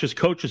actually watches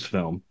coaches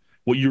film,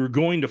 what you're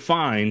going to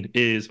find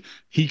is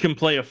he can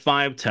play a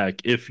five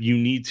tech if you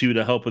need to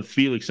help with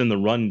Felix in the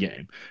run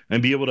game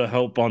and be able to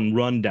help on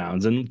run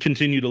downs and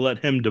continue to let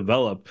him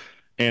develop.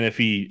 And if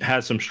he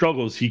has some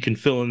struggles, he can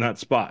fill in that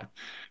spot.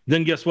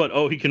 Then guess what?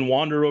 Oh, he can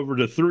wander over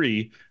to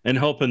three and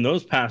help in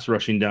those pass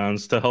rushing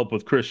downs to help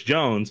with Chris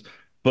Jones,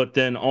 but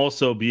then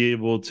also be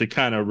able to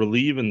kind of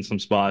relieve in some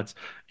spots.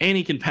 And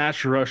he can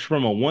pass rush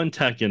from a one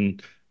tech in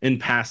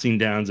passing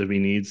downs if he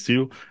needs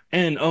to.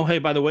 And oh, hey,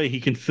 by the way, he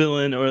can fill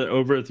in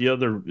over at the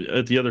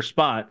other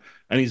spot.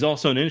 And he's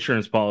also an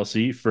insurance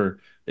policy for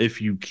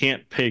if you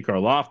can't pay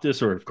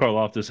Karlaftis or if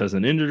Karlaftis has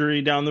an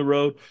injury down the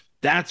road.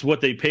 That's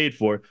what they paid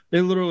for.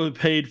 They literally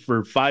paid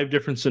for 5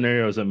 different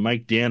scenarios that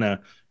Mike Dana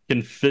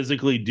can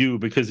physically do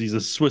because he's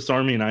a Swiss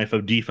Army knife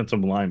of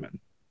defensive linemen.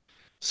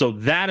 So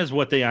that is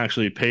what they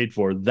actually paid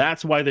for.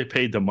 That's why they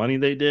paid the money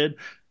they did,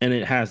 and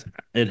it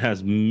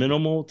has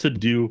minimal to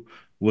do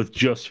with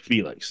just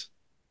Felix.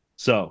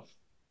 So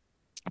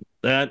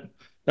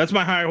that's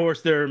my high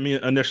horse there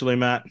initially,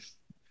 Matt.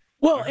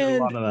 Well, I heard a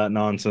lot and of that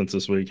nonsense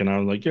this week, and I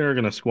was like, you're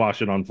going to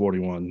squash it on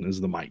 41 is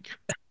the mic.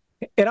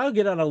 and I'll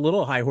get on a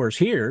little high horse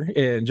here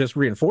and just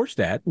reinforce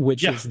that,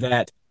 which Yeah. is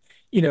that,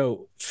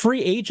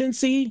 free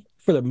agency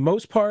for the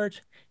most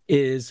part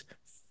is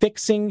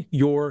fixing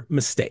your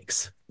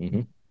mistakes.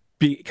 Mm-hmm.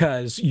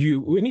 Because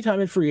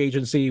anytime in free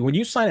agency, when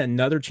you sign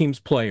another team's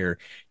player,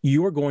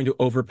 you are going to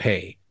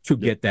overpay to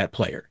get that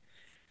player.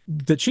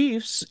 The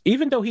Chiefs,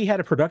 even though he had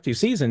a productive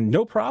season,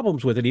 no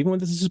problems with it, even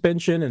with the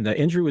suspension and the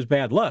injury was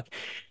bad luck.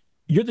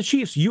 You're the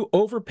Chiefs. You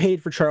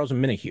overpaid for Charles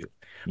and Minihue.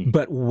 Mm-hmm.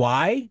 But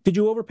why did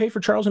you overpay for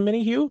Charles and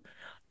Minihue?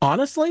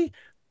 Honestly,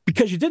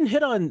 because you didn't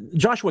hit on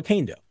Joshua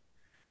Kando.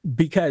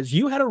 Because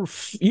you had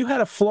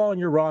a flaw in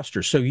your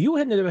roster, so you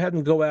had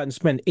to go out and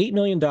spend $8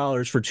 million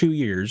for 2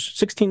 years,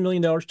 $16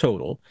 million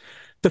total,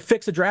 to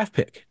fix a draft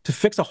pick, to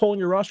fix a hole in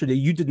your roster that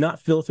you did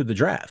not fill through the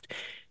draft.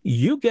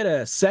 You get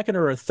a second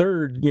or a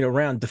third,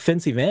 round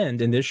defensive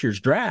end in this year's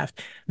draft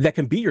that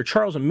can be your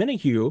Charles and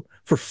Minihue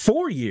for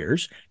 4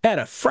 years at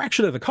a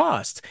fraction of the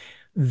cost.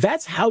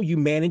 That's how you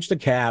manage the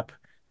cap.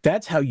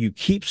 That's how you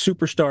keep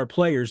superstar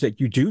players that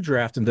you do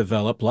draft and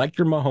develop, like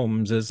your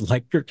Mahomeses,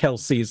 like your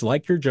Kelce's,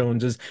 like your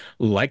Joneses,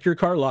 like your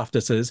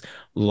Karlaftises,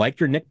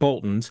 like your Nick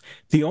Boltons.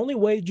 The only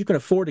way that you can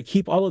afford to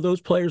keep all of those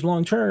players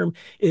long term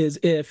is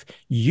if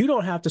you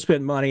don't have to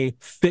spend money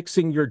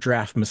fixing your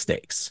draft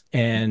mistakes.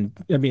 And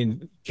I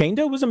mean,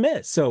 Kando was a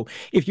miss. So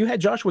if you had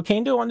Joshua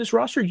Kando on this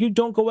roster, you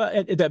don't go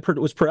out that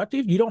was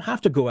productive. You don't have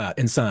to go out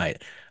and sign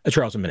a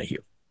Charles Minihue.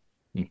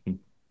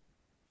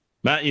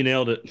 Matt, you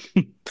nailed it.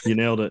 You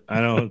nailed it.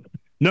 I know.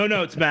 No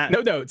notes, Matt.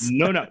 No notes.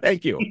 No notes.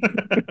 Thank you.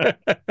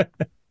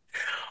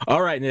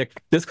 All right,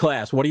 Nick, this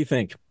class, what do you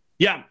think?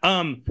 Yeah,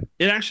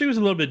 it actually was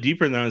a little bit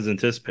deeper than I was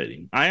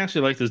anticipating. I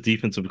actually like this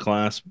defensive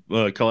class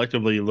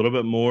collectively a little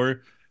bit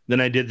more than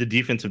I did the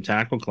defensive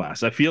tackle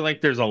class. I feel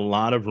like there's a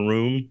lot of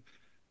room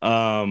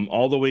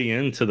all the way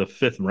into the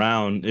fifth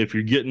round. If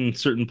you're getting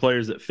certain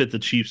players that fit the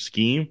Chiefs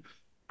scheme,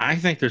 I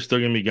think there's still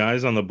going to be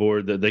guys on the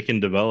board that they can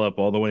develop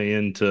all the way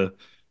into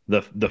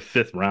the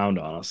fifth round,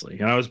 honestly.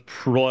 And I was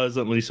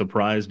pleasantly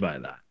surprised by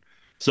that.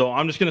 So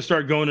I'm just going to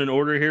start going in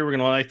order here. We're going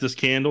to light this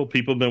candle.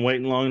 People have been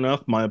waiting long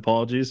enough. My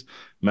apologies.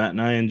 Matt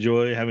and I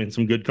enjoy having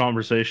some good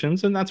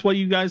conversations, and that's why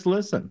you guys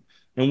listen.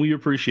 And we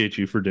appreciate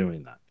you for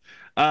doing that.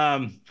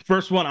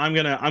 First one, I'm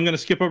gonna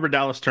skip over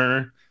Dallas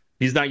Turner.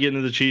 He's not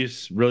getting to the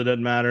Chiefs. Really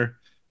doesn't matter.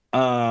 He's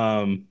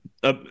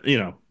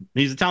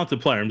a talented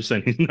player. I'm just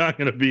saying he's not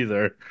gonna be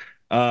there.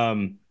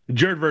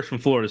 Jared Verse from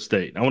Florida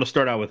State. I want to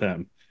start out with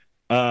him.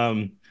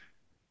 Um,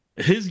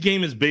 his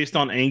game is based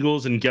on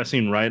angles and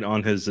guessing right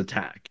on his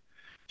attack.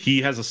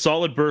 He has a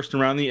solid burst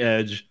around the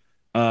edge.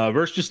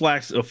 Verse just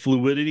lacks a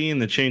fluidity in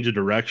the change of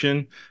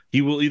direction. He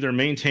will either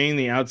maintain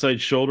the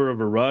outside shoulder of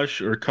a rush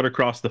or cut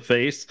across the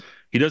face.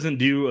 He doesn't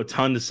do a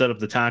ton to set up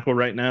the tackle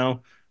right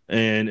now,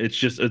 and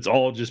it's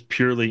all just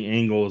purely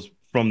angles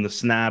from the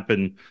snap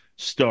and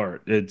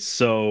start. It's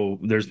so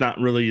there's not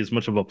really as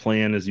much of a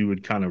plan as you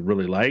would kind of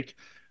really like.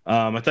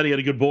 I thought he had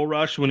a good bull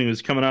rush when he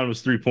was coming out of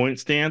his 3-point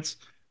stance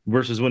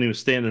versus when he was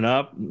standing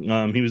up.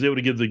 He was able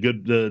to give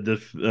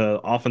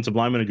the offensive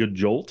lineman a good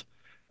jolt.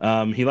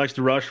 He likes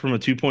to rush from a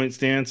 2-point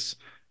stance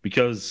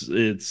because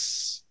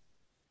it's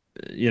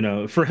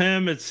for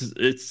him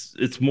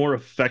it's more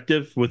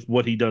effective with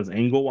what he does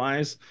angle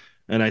wise,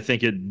 and I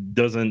think it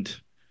doesn't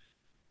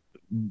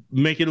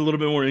make it a little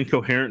bit more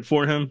incoherent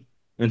for him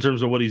in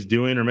terms of what he's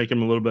doing, or make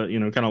him a little bit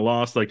kind of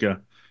lost, like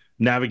a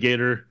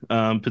navigator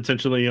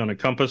potentially on a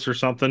compass or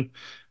something.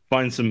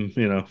 Find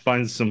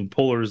some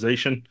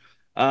polarization.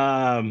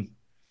 Um,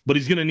 but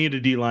he's going to need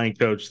a D-line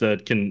coach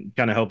that can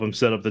kind of help him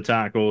set up the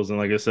tackles and,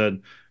 like I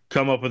said,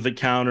 come up with the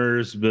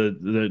counters, but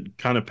that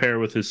kind of pair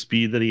with his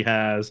speed that he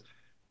has.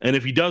 And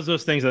if he does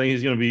those things, I think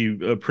he's going to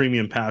be a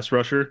premium pass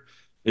rusher.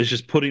 It's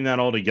just putting that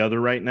all together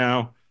right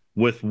now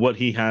with what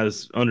he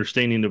has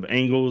understanding of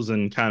angles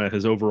and kind of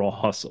his overall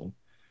hustle.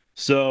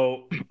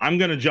 So I'm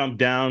going to jump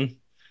down.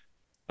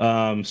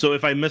 So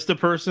if I missed a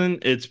person,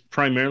 it's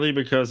primarily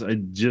because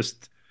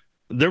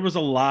there was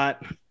a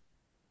lot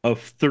of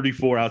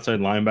 34 outside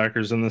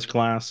linebackers in this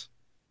class.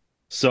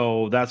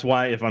 So that's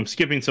why if I'm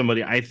skipping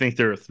somebody, I think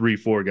they're a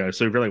 3-4 guy.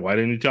 So if you're like, why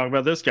didn't you talk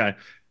about this guy?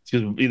 It's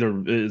because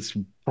either it's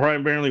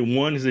primarily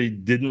one, because they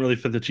didn't really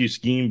fit the Chiefs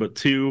scheme, but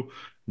two,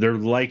 they're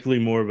likely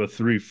more of a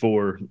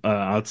 3-4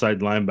 outside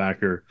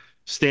linebacker,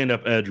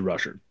 stand-up edge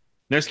rusher.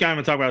 Next guy I'm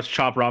going to talk about is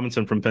Chop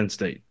Robinson from Penn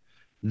State.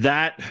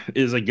 That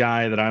is a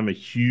guy that I'm a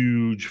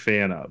huge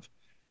fan of.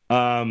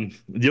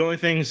 The only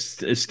thing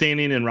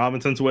standing in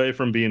Robinson's way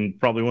from being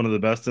probably one of the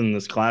best in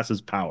this class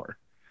is power.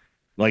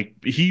 Like,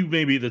 he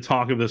may be the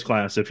talk of this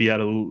class if he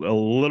had a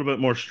little bit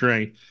more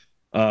strength,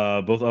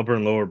 both upper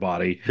and lower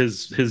body.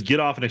 His get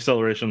off and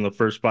acceleration in the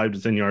first 5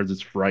 to 10 yards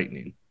is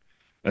frightening.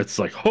 It's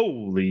like,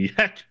 holy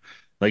heck.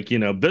 Like,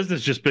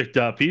 business just picked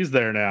up. He's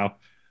there now.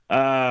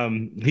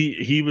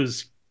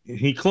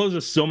 He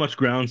closes so much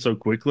ground so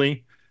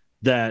quickly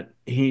that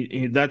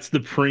that's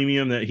the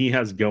premium that he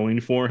has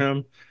going for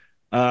him.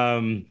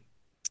 And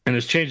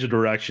his change of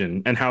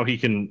direction and how he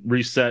can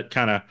reset,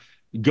 kind of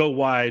go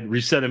wide,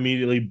 reset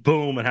immediately,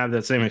 boom, and have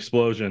that same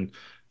explosion.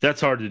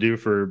 That's hard to do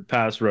for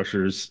pass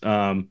rushers.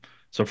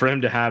 So for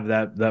him to have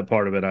that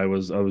part of it, I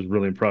was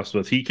really impressed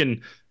with. He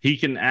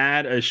can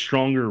add a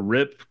stronger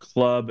rip,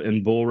 club,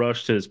 and bull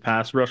rush to his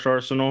pass rush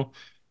arsenal.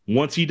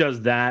 Once he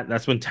does that,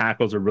 that's when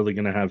tackles are really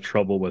going to have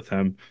trouble with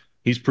him.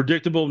 He's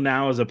predictable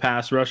now as a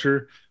pass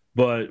rusher,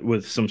 but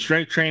with some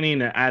strength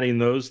training and adding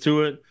those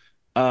to it,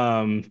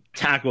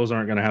 tackles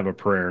aren't going to have a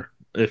prayer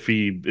if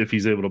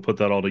he's able to put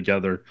that all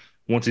together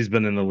once he's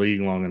been in the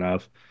league long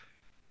enough.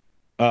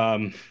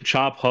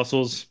 Chop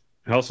hustles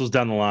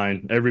down the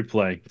line every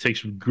play,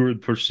 takes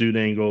good pursuit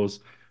angles.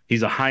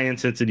 He's a high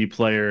intensity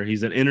player.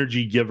 He's an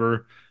energy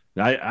giver.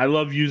 I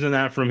love using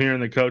that from hearing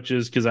the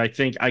coaches, because I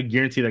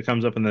guarantee that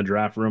comes up in the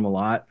draft room a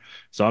lot.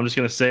 So I'm just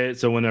going to say it.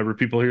 So whenever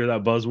people hear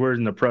that buzzword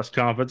in the press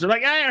conference, they're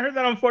like, hey, I heard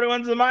that on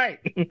 41's the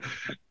mic.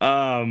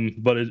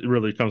 But it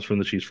really comes from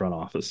the Chiefs front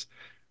office.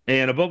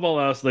 And above all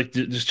else, like,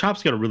 just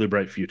Chop's got a really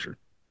bright future.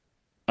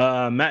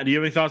 Matt, do you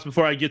have any thoughts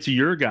before I get to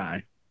your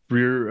guy for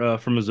your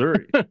from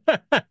Missouri?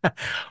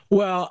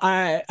 Well,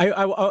 I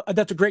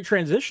that's a great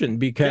transition,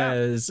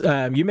 because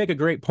you make a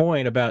great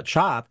point about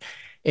Chop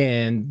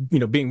and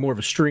being more of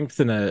a strength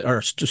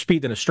or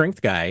speed than a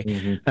strength guy.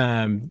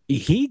 Mm-hmm.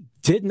 He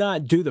did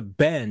not do the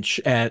bench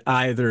at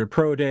either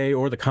pro day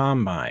or the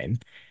combine.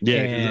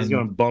 Yeah, because it's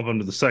going to bump him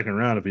to the second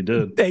round if he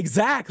did.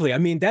 Exactly. I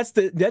mean, that's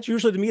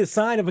usually to me a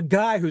sign of a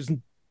guy who's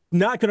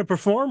not going to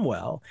perform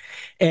well.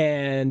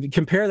 And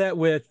compare that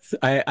with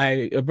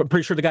I'm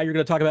pretty sure the guy you're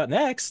going to talk about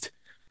next.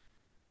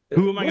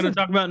 Who am I going to wasn't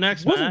talk about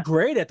next, wasn't Matt?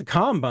 great at the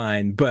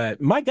combine,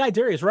 but my guy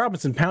Darius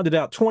Robinson pounded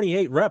out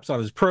 28 reps on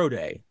his pro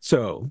day.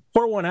 So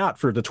pour one out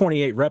for the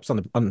 28 reps on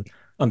the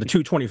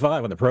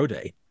 225 on the pro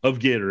day. Of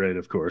Gatorade,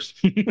 of course.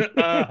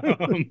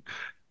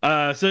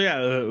 um, so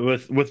yeah,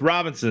 with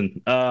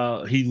Robinson,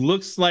 he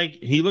looks like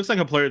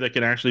a player that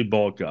can actually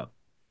bulk up.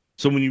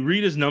 So when you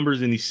read his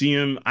numbers and you see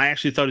him, I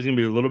actually thought he's gonna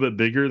be a little bit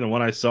bigger than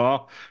what I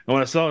saw. And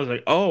when I saw, I was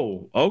like,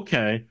 oh,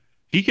 okay,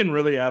 he can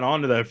really add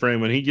on to that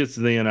frame when he gets to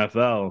the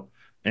NFL,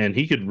 and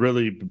he could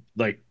really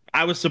like.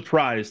 I was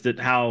surprised at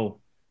how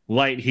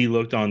light he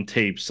looked on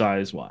tape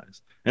size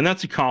wise, and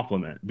that's a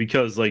compliment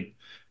because like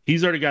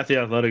he's already got the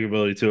athletic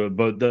ability to it.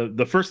 But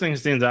the first thing that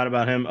stands out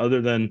about him,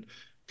 other than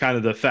kind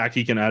of the fact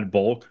he can add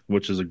bulk,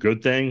 which is a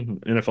good thing,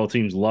 NFL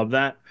teams love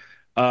that.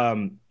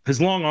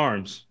 His long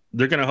arms,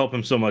 they're going to help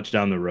him so much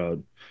down the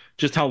road.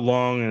 Just how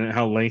long and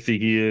how lengthy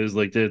he is,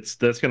 like that's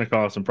going to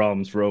cause some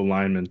problems for O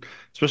linemen,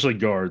 especially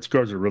guards.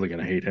 Guards are really going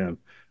to hate him.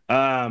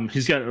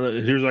 He's got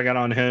here's what I got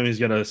on him. He's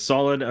got a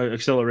solid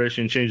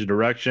acceleration, change of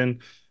direction.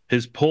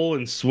 His pull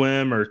and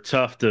swim are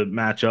tough to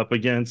match up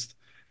against.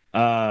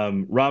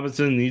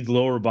 Robinson needs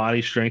lower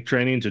body strength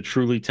training to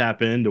truly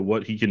tap into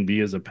what he can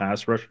be as a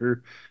pass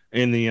rusher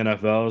in the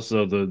NFL.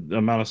 So the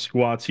amount of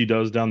squats he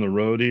does down the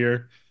road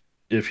here,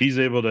 if he's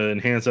able to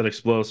enhance that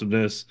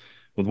explosiveness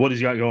with what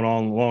he's got going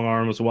on long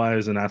arms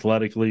wise and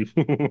athletically,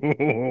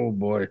 oh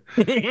boy.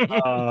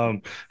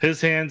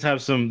 His hands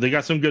they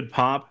got some good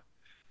pop.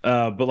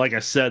 But like I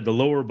said, the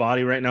lower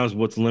body right now is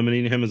what's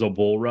limiting him as a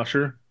bull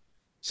rusher.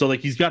 So like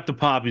he's got the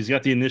pop, he's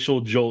got the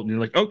initial jolt, and you're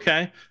like,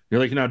 okay. You're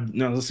like, now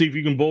let's see if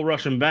you can bull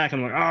rush him back.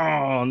 I'm like,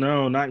 oh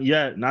no, not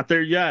yet, not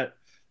there yet.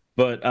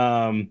 But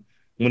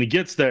when he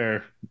gets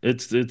there,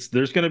 it's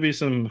there's gonna be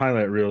some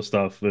highlight reel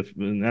stuff.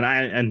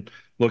 And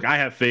look, I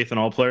have faith in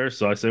all players,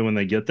 so I say when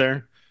they get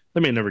there, they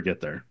may never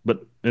get there,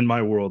 but in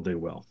my world they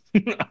will.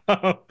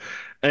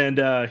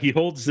 And he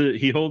holds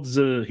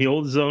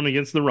his own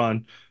against the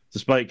run,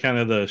 despite kind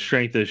of the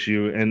strength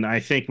issue. And I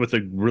think with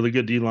a really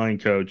good D line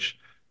coach,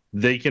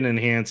 they can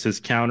enhance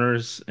his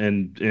counters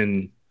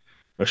and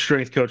a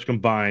strength coach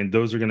combined.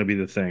 Those are going to be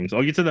the things.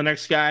 I'll get to the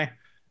next guy.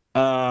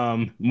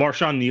 Marshawn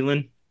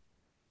Kneeland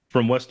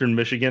from Western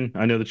Michigan.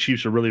 I know the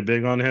Chiefs are really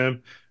big on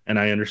him, and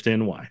I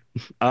understand why.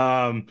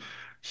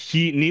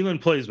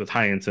 Kneeland plays with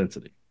high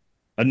intensity.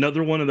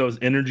 Another one of those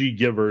energy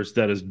givers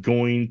that is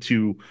going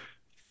to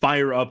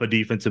fire up a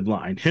defensive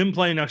line. Him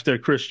playing next to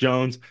Chris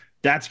Jones,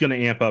 that's going to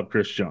amp up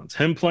Chris Jones.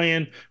 Him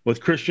playing with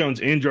Chris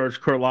Jones and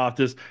George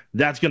Karlaftis,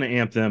 that's going to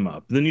amp them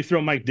up. Then you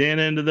throw Mike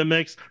Dana into the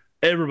mix,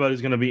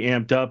 everybody's going to be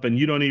amped up, and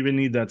you don't even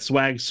need that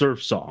swag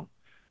surf song.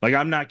 Like,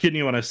 I'm not kidding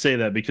you when I say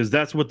that, because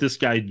that's what this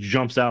guy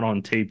jumps out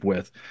on tape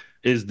with,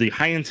 is the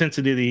high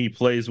intensity that he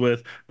plays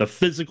with, the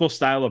physical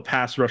style of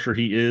pass rusher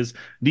he is.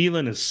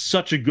 Kneeland is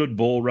such a good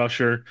bull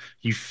rusher.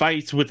 He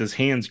fights with his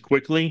hands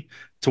quickly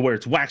to where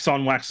it's wax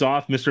on, wax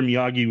off. Mr.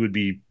 Miyagi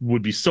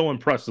would be so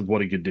impressed with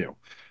what he could do.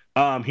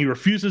 He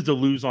refuses to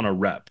lose on a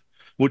rep,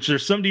 which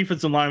there's some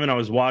defensive linemen I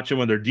was watching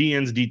when they're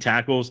DNs, D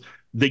tackles,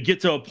 they get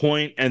to a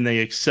point and they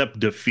accept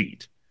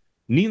defeat.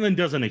 Kneeland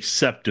doesn't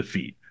accept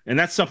defeat. And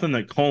that's something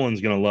that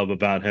Colin's going to love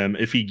about him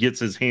if he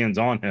gets his hands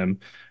on him.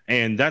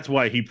 And that's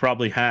why he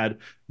probably had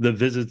the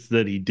visits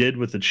that he did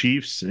with the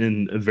Chiefs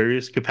in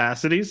various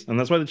capacities. And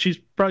that's why the Chiefs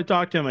probably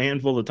talked to him a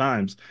handful of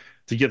times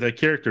to get that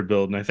character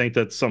build. And I think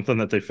that's something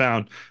that they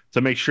found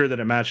to make sure that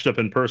it matched up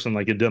in person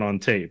like it did on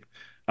tape.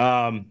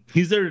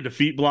 He's there to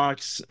defeat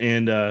blocks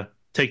and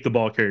take the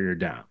ball carrier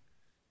down.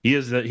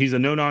 He's a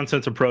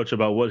no-nonsense approach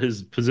about what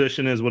his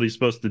position is, what he's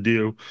supposed to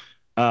do.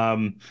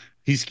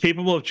 He's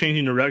capable of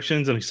changing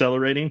directions and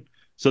accelerating.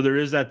 So there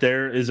is that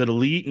there. Is it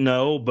elite?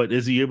 No. But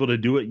is he able to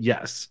do it?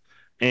 Yes.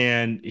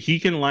 And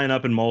he can line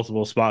up in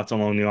multiple spots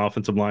along the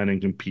offensive line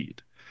and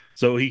compete.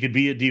 So he could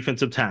be a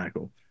defensive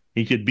tackle.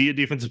 He could be a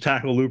defensive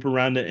tackle loop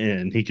around the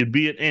end. He could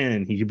be at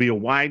end. He could be a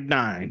wide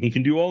nine. He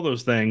can do all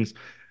those things.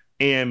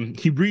 And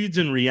he reads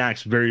and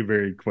reacts very,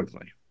 very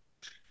quickly.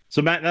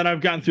 So, Matt, now that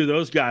I've gotten through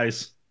those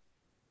guys,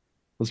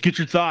 let's get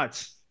your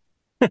thoughts.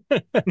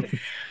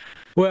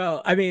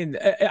 Well, I mean,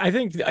 I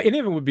think any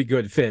of them would be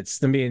good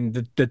fits. I mean,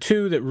 the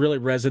two that really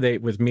resonate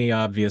with me,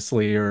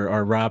 obviously,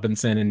 are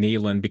Robinson and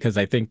Kneeland, because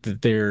I think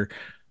that they're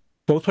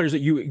both players that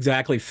you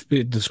exactly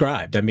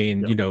described. I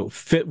mean,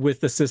 fit with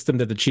the system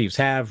that the Chiefs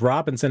have.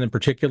 Robinson in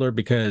particular,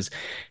 because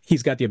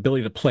he's got the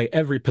ability to play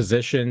every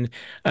position.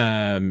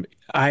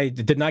 I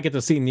did not get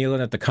to see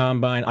Kneeland at the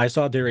combine. I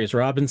saw Darius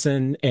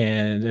Robinson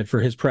and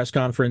for his press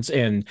conference,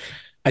 and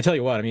I tell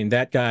you what, I mean,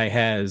 that guy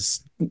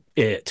has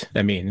it.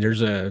 I mean,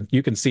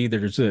 you can see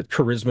there's a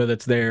charisma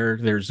that's there.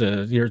 There's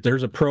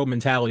a pro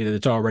mentality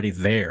that's already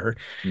there.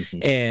 Mm-hmm.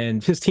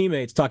 And his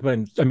teammates talk about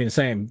him. I mean, the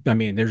same. I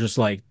mean, they're just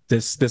like,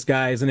 this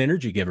guy is an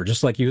energy giver,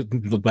 just like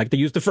they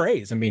use the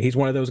phrase. I mean, he's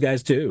one of those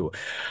guys too.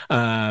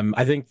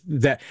 I think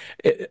that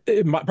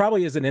it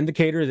probably is an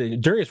indicator that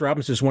Darius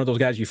Robinson is one of those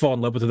guys you fall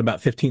in love with in about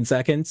 15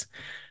 seconds.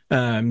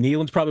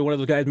 Kneeland's probably one of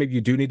those guys maybe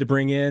you do need to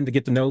bring in to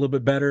get to know a little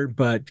bit better.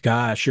 But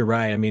gosh, you're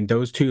right. I mean,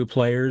 those two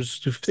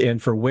players, and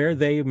for where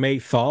they may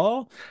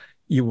fall,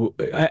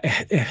 I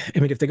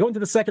mean, if they go into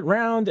the second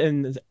round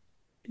and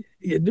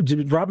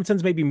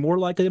Robinson's maybe more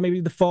likely to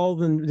maybe the fall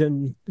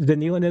than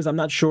Kneeland is. I'm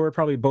not sure.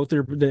 Probably both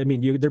are. I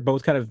mean, they're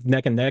both kind of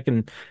neck and neck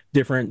and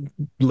different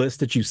lists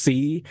that you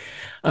see.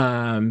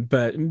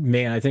 But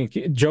man, I think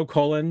Joe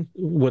Cullen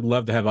would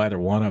love to have either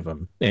one of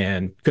them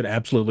and could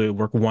absolutely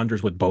work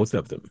wonders with both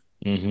of them.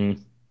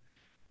 Mm-hmm.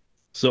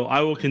 So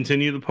I will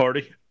continue the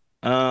party.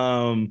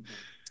 Um,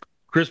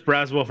 Chris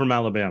Braswell from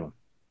Alabama.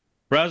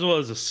 Braswell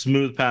is a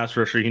smooth pass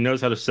rusher. He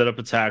knows how to set up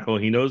a tackle.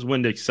 He knows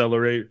when to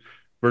accelerate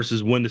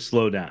versus when to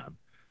slow down.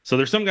 So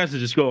there's some guys that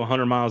just go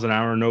 100 miles an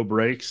hour, no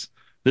brakes.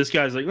 This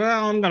guy's like,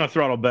 well, I'm gonna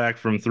throttle back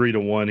from 3 to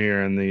 1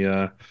 here in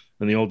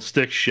the old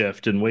stick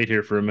shift and wait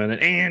here for a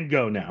minute and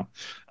go now.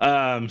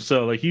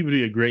 So like he would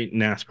be a great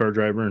NASCAR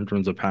driver in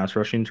terms of pass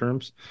rushing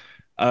terms.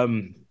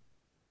 Um,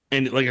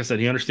 and like I said,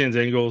 he understands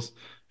angles.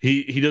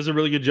 He does a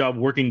really good job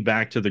working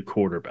back to the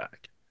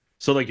quarterback.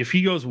 So like if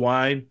he goes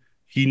wide,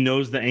 he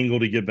knows the angle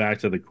to get back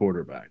to the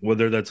quarterback,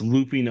 whether that's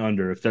looping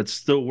under, if that's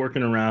still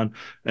working around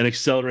and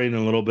accelerating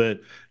a little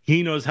bit.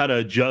 He knows how to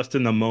adjust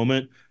in the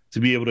moment to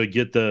be able to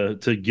get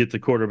the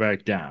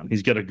quarterback down.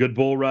 He's got a good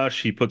bull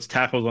rush. He puts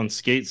tackles on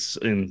skates,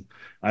 and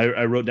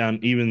I wrote down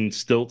even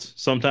stilts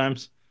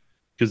sometimes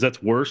because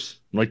that's worse.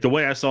 Like the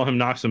way I saw him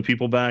knock some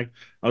people back,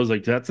 I was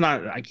like, that's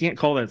not, I can't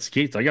call that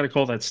skates. I got to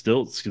call that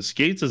stilts because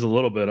skates is a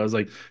little bit. I was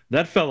like,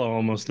 that fellow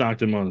almost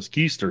knocked him on his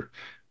keister.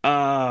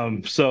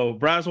 So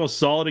Braswell's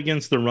solid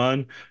against the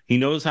run. He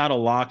knows how to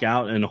lock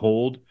out and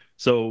hold.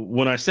 So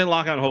when I say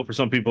lock out and hold for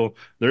some people,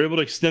 they're able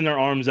to extend their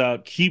arms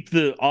out, keep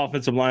the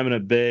offensive lineman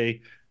at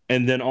bay,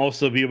 and then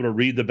also be able to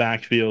read the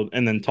backfield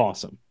and then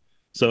toss them.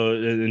 So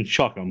and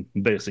chuck them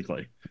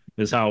basically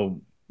is how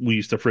we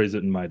used to phrase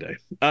it in my day.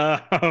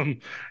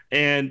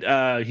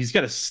 He's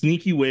got a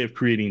sneaky way of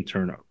creating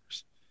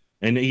turnovers,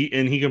 and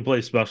he can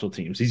play special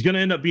teams. He's going to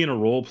end up being a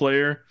role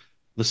player.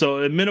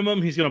 So at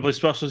minimum, he's going to play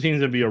special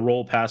teams and be a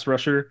role pass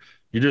rusher.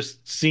 You're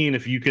just seeing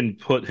if you can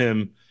put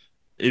him,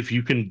 if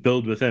you can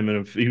build with him,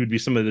 and if he would be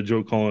somebody that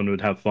Joe Cullen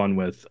would have fun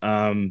with.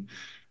 Going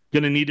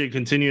to need to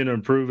continue to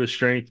improve his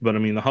strength, but I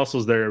mean the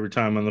hustle's there every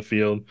time on the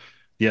field.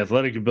 The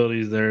athletic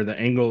ability is there. The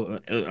angle,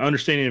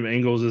 understanding of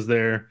angles is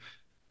there.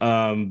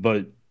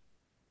 But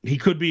he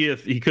could be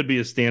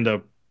a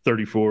stand-up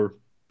 34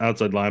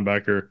 outside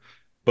linebacker,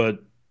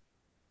 but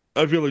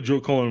I feel like Joe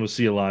Cullen will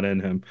see a lot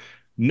in him.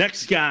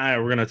 Next guy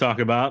we're going to talk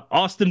about,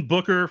 Austin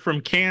Booker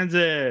from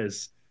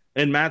Kansas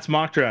and Matt's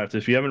mock draft.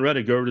 If you haven't read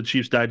it, go over to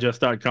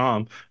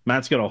ChiefsDigest.com.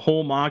 Matt's got a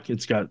whole mock.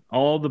 It's got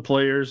all the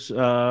players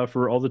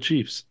for all the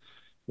Chiefs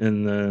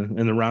in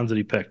the rounds that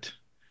he picked.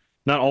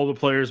 Not all the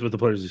players, but the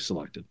players he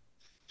selected.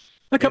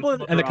 A couple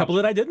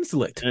that I didn't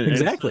select.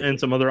 Exactly. And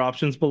some other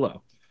options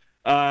below.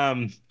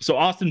 So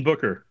Austin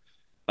Booker.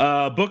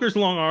 Booker's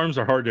long arms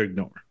are hard to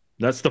ignore.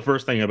 That's the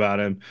first thing about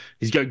him.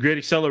 He's got great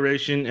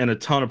acceleration and a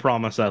ton of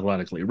promise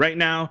athletically. Right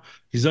now,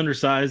 he's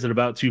undersized at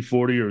about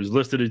 240, or he's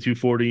listed at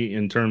 240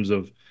 in terms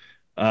of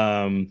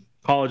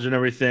college and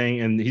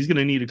everything, and he's going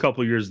to need a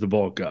couple years to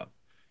bulk up.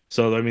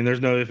 So, I mean,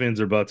 there's no ifs, ands,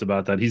 or buts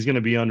about that. He's going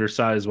to be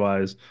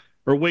undersize-wise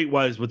or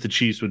weight-wise what the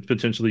Chiefs would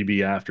potentially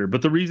be after.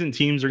 But the reason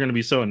teams are going to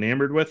be so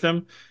enamored with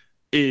him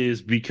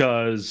is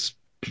because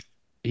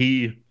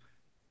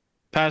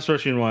pass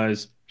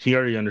rushing-wise, he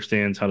already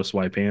understands how to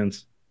swipe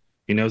hands.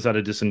 He knows how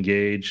to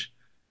disengage.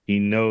 He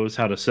knows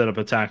how to set up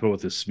a tackle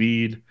with his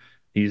speed.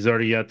 He's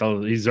already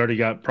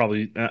got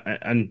probably,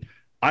 and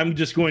I'm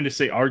just going to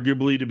say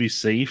arguably to be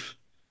safe,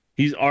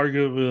 he's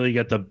arguably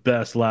got the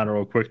best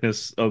lateral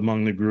quickness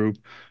among the group.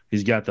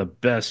 He's got the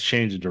best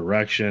change of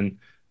direction,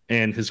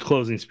 and his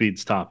closing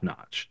speed's top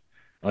notch.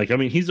 Like, I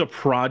mean, he's a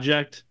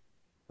project.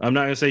 I'm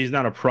not going to say he's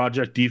not a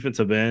project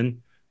defensive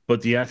end,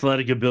 but the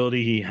athletic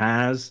ability he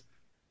has,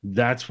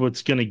 that's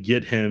what's going to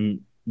get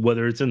him,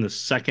 whether it's in the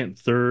second,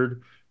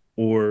 third,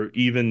 or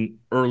even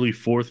early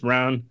fourth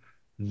round.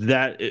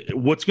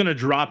 What's going to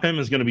drop him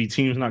is going to be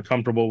teams not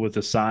comfortable with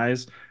the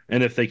size,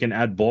 and if they can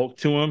add bulk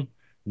to him,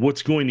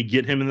 what's going to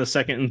get him in the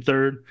second and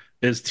third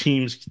is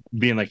teams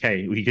being like,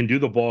 hey, he can do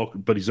the bulk,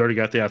 but he's already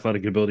got the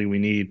athletic ability we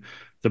need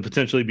to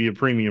potentially be a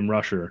premium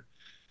rusher.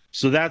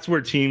 So that's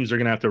where teams are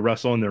going to have to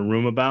wrestle in their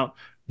room about,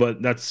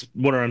 but that's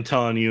what I'm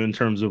telling you in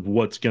terms of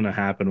what's going to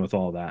happen with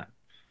all that.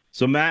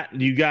 So Matt,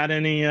 you got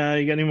any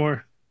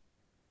more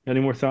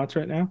thoughts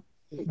right now?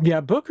 Yeah,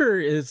 Booker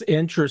is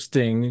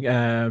interesting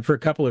for a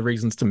couple of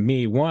reasons to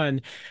me.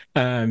 One,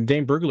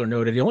 Dane Brugler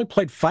noted he only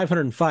played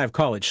 505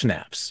 college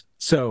snaps,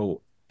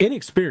 so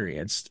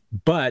inexperienced,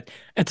 but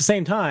at the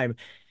same time,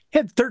 he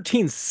had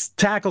 13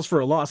 tackles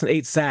for a loss and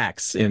 8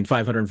 sacks in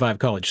 505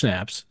 college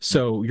snaps.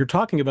 So you're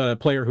talking about a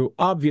player who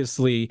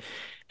obviously,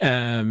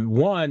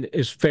 one,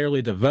 is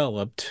fairly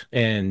developed,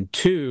 and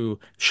two,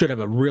 should have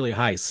a really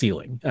high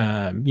ceiling.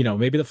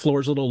 Maybe the floor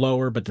is a little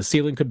lower, but the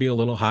ceiling could be a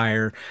little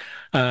higher.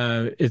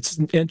 It's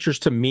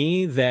interest to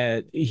me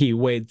that he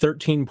weighed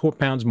 13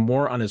 pounds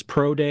more on his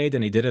pro day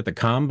than he did at the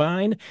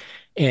combine,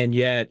 and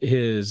yet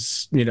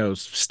his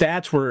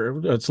stats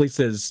were, at least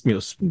his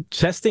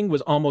testing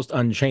was almost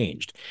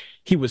unchanged.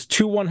 He was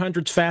 2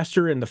 100s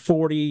faster in the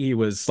 40. He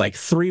was like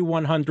 3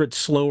 100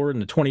 slower in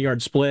the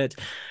 20-yard split.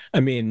 I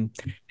mean,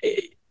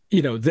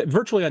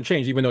 virtually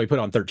unchanged, even though he put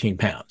on 13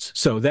 pounds.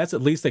 So that's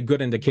at least a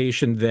good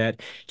indication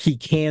that he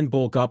can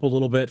bulk up a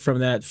little bit from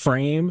that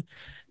frame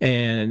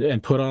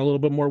and put on a little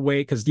bit more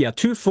weight. Because, yeah,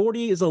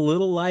 240 is a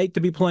little light to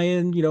be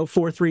playing,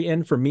 4-3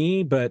 in for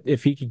me. But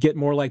if he could get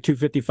more like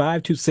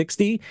 255,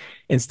 260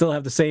 and still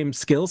have the same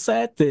skill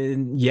set,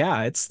 then,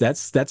 yeah,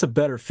 that's a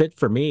better fit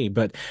for me.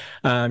 But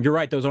you're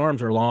right. Those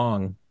arms are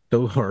long.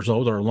 Those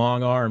are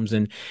long arms,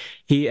 and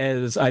he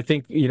is. I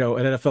think an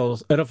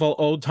NFL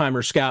old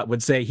timer scout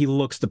would say he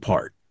looks the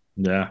part.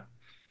 Yeah.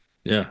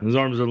 Yeah, his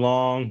arms are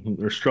long,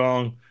 they're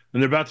strong,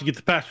 and they're about to get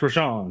the pass for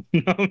Sean.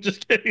 No, I'm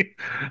just kidding.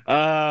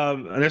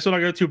 And that's when I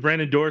go to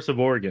Brandon Dorlus of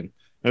Oregon.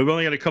 And we've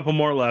only got a couple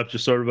more left,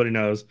 just so everybody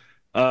knows.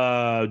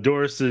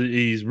 Dorlus,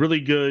 he's really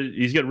good.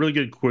 He's got really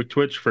good quick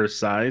twitch for his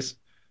size.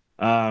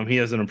 He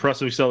has an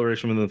impressive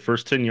acceleration within the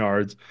first 10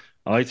 yards.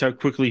 I liked how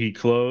quickly he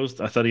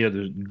closed. I thought he had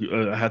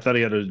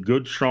a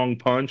good, strong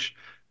punch.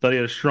 Thought he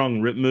had a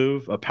strong rip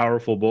move, a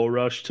powerful bull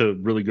rush to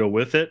really go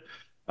with it.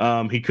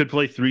 He could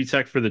play three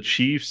tech for the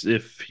Chiefs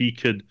if he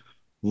could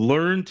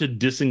learn to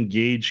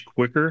disengage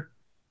quicker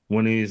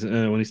when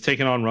he's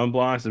taking on run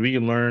blocks. If he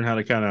can learn how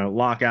to kind of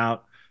lock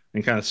out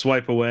and kind of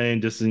swipe away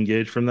and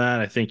disengage from that,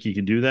 I think he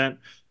can do that.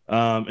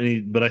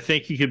 But I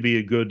think he could be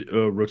a good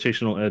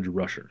rotational edge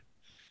rusher.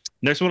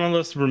 Next one on the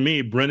list for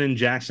me, Brennan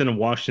Jackson of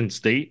Washington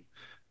State.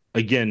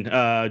 Again,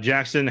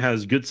 Jackson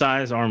has good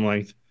size, arm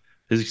length.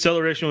 His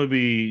acceleration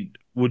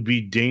would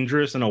be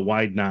dangerous in a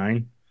wide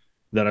nine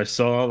that I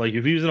saw. Like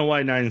if he was in a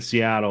wide nine in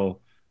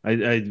Seattle,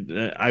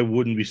 I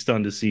wouldn't be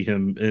stunned to see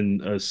him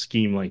in a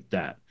scheme like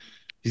that.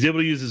 He's able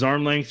to use his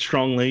arm length,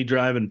 strong leg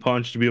drive, and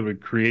punch to be able to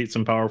create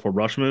some powerful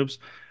rush moves.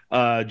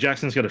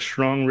 Jackson's got a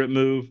strong rip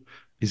move.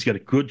 He's got a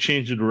good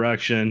change of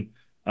direction.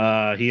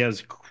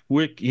 He's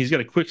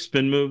got a quick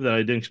spin move that I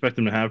didn't expect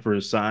him to have for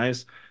his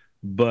size,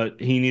 but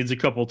he needs a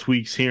couple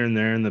tweaks here and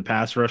there in the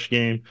pass rush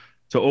game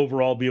to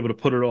overall be able to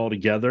put it all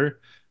together.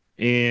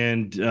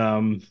 And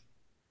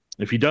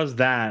if he does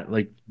that,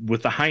 like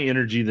with the high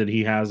energy that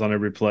he has on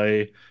every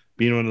play,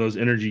 being one of those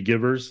energy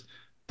givers,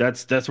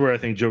 that's where I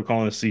think Joe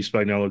Collins, Steve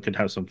Spagnuolo could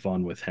have some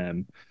fun with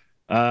him.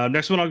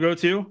 Next one I'll go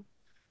to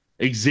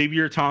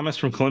Xavier Thomas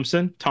from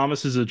Clemson.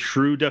 Thomas is a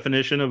true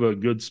definition of a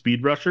good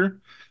speed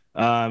rusher.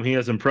 He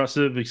has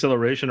impressive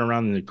acceleration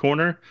around the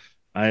corner.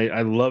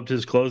 I loved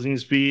his closing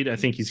speed. I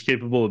think he's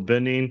capable of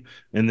bending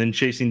and then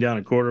chasing down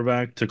a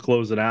quarterback to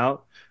close it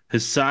out.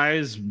 His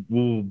size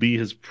will be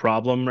his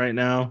problem right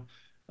now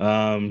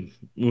when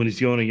he's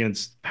going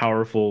against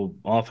powerful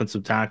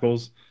offensive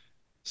tackles.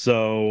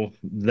 So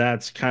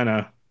that'll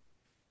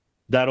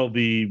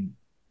be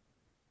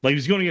like if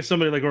he's going against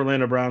somebody like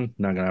Orlando Brown,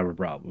 not gonna have a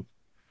problem.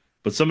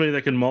 But somebody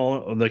that can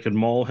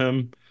maul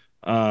him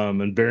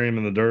and bury him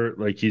in the dirt,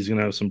 like he's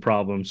gonna have some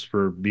problems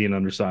for being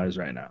undersized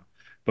right now.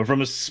 But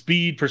from a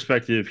speed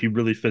perspective, he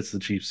really fits the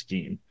Chiefs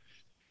scheme.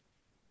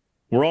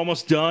 We're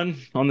almost done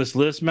on this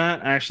list,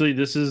 Matt. Actually,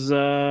 this is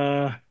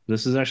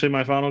actually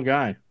my final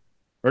guy.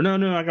 Or no,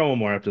 I got one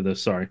more after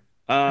this. Sorry.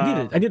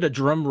 I need a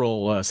drum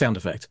roll sound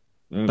effect,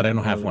 but I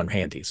don't have one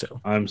handy. So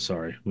I'm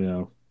sorry.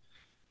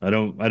 I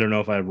don't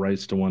know if I have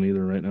rights to one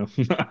either right now.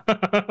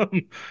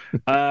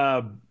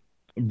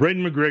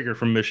 Braiden McGregor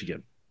from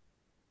Michigan.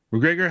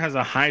 McGregor has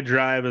a high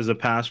drive as a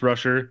pass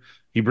rusher.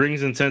 He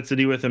brings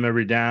intensity with him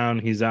every down.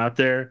 He's out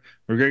there.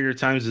 McGregor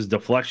times his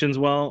deflections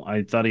well.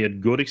 I thought he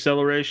had good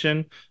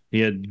acceleration. He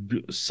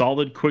had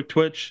solid quick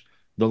twitch.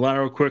 The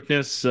lateral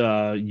quickness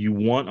you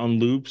want on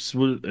loops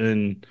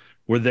and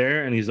we're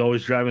there, and he's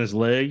always driving his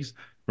legs.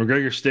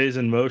 McGregor stays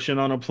in motion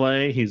on a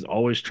play. He's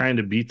always trying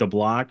to beat the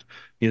block.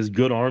 He has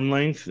good arm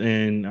length,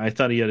 and I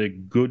thought he had a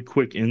good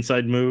quick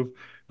inside move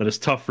that is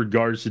tough for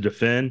guards to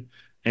defend.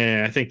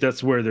 And I think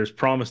that's where there's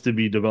promise to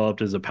be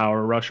developed as a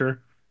power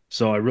rusher.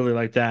 So I really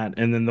like that.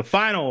 And then the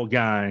final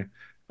guy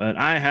that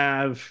I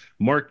have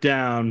marked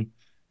down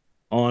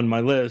on my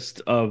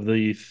list of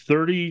the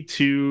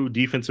 32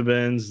 defensive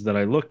ends that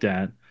I looked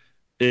at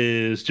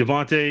is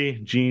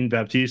Javontae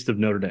Jean-Baptiste of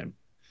Notre Dame.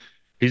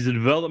 He's a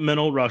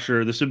developmental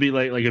rusher. This would be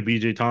like a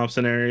BJ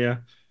Thompson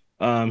area.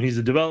 He's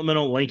a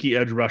developmental lanky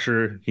edge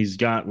rusher. He's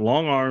got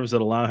long arms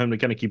that allow him to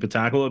kind of keep a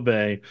tackle at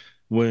bay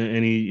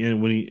when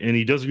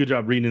he does a good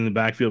job reading in the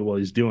backfield while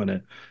he's doing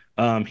it.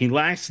 He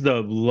lacks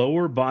the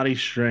lower body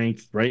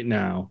strength right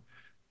now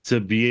to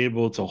be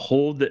able to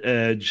hold the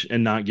edge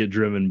and not get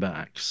driven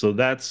back. So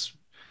that's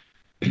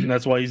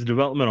why he's a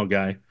developmental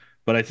guy.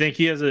 But I think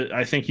he's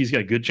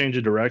got a good change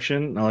of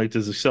direction. I liked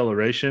his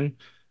acceleration.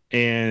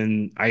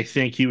 And I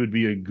think he would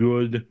be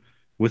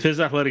with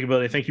his athletic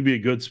ability, I think he'd be a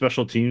good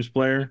special teams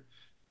player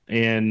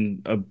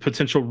and a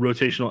potential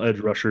rotational edge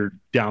rusher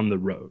down the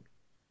road.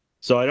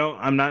 So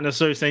I'm not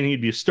necessarily saying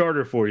he'd be a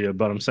starter for you,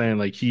 but I'm saying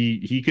like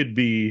he could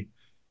be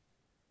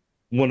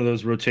one of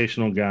those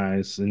rotational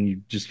guys, and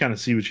you just kind of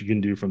see what you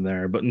can do from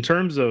there. But in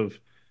terms of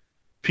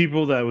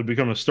people that would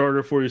become a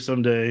starter for you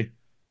someday,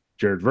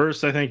 Jared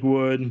Verse, I think,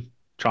 would.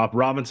 Chop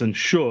Robinson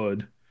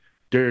should.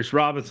 Darius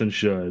Robinson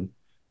should.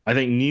 I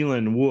think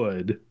Kneeland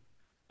would.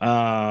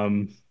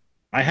 Um,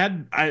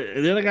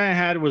 the other guy I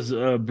had was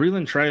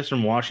Breland Trice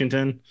from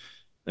Washington,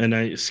 and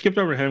I skipped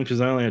over him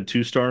because I only had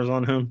 2 stars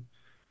on him.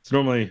 So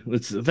normally,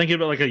 let's think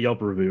of it like a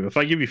Yelp review. If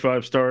I give you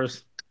 5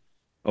 stars,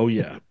 oh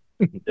yeah,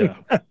 yeah.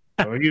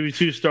 If I give you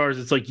 2 stars,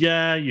 it's like,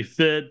 yeah, you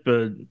fit,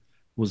 but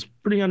was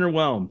pretty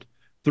underwhelmed.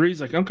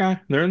 Three's like, okay,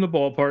 they're in the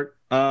ballpark.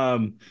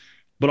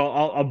 But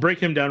I'll break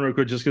him down real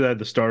quick just because I had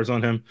the stars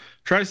on him.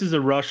 Trice is a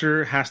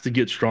rusher, has to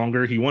get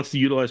stronger. He wants to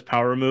utilize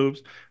power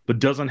moves, but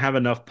doesn't have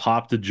enough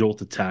pop to jolt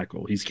the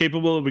tackle. He's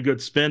capable of a good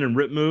spin and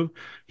rip move.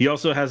 He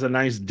also has a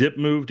nice dip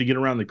move to get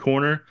around the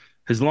corner.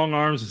 His long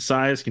arms and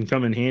size can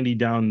come in handy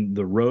down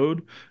the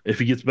road if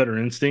he gets better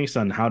instincts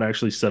on how to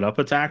actually set up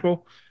a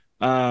tackle.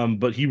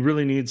 But he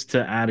really needs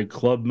to add a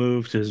club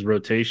move to his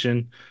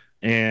rotation.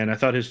 And I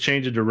thought his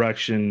change of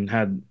direction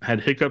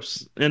had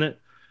hiccups in it.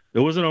 It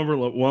wasn't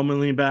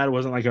overwhelmingly bad. It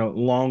wasn't like a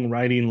long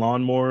riding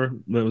lawnmower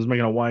that was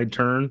making a wide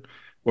turn,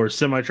 or a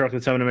semi truck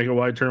that's having to make a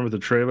wide turn with a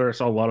trailer. I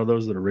saw a lot of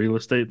those at a real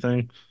estate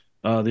thing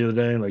the other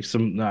day. Like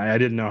I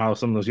didn't know how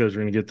some of those guys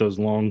were going to get those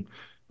long,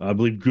 I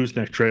believe,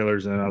 gooseneck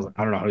trailers, and I was like,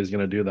 I don't know how he's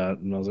going to do that.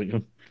 And I was like,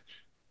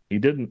 he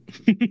didn't.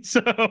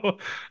 So,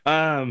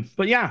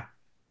 but yeah.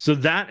 So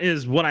that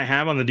is what I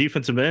have on the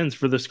defensive ends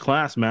for this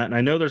class, Matt. And I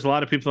know there's a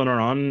lot of people that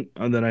are on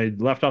that I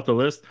left off the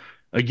list.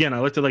 Again,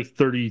 I looked at like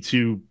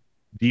 32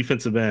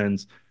 defensive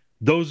ends.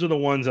 Those are the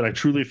ones that I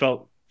truly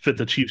felt fit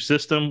the Chiefs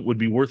system, would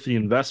be worth the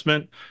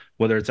investment,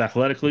 whether it's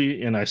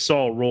athletically, and I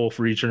saw a role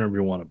for each and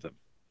every one of them.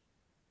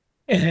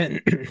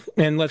 And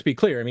and let's be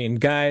clear. I mean,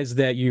 guys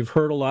that you've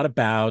heard a lot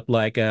about,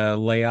 like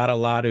Leata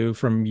Ladu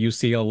from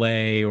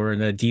UCLA or an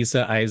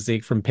Adisa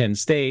Isaac from Penn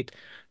State,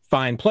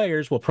 fine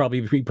players, will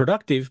probably be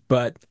productive,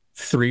 but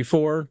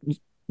 3-4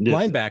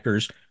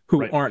 linebackers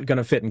who aren't going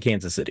to fit in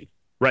Kansas City.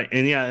 Right.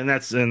 And yeah, and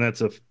that's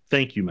a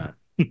thank you, Matt.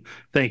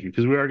 Thank you,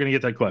 because we are going to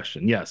get that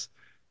question. Yes.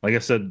 Like I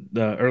said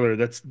earlier,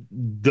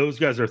 those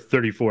guys are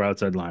 34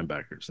 outside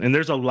linebackers, and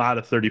there's a lot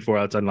of 34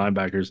 outside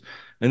linebackers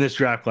in this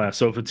draft class.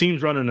 So if a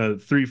team's running a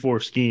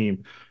 3-4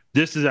 scheme,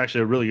 this is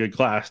actually a really good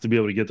class to be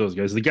able to get those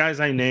guys. The guys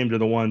I named are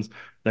the ones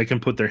that can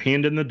put their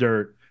hand in the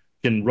dirt,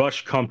 can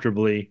rush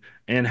comfortably,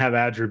 and have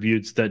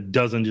attributes that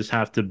doesn't just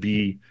have to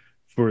be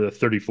for the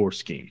 34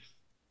 scheme.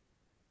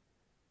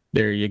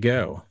 There you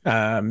go.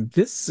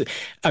 This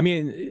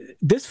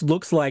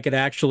looks like it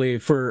actually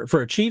for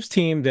a Chiefs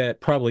team that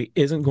probably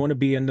isn't going to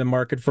be in the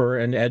market for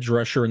an edge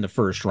rusher in the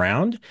first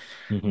round.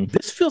 Mm-hmm.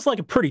 This feels like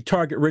a pretty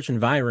target-rich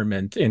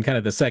environment in kind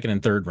of the second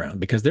and third round,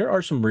 because there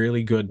are some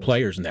really good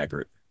players in that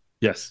group.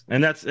 Yes,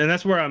 and that's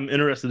where I'm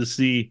interested to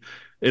see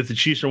if the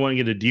Chiefs are wanting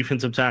to get a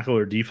defensive tackle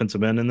or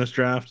defensive end in this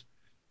draft.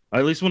 I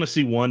at least want to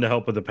see one to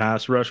help with the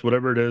pass rush.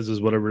 Whatever it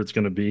is whatever it's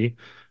going to be.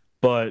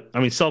 But I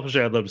mean,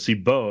 selfishly, I'd love to see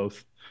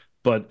both.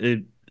 But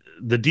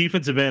the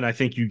defensive end, I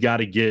think you got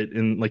to get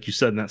in, like you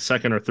said, in that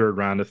second or third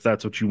round if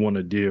that's what you want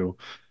to do.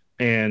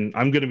 And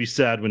I'm going to be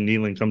sad when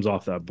Kneeland comes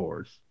off that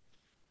board,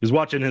 because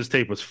watching his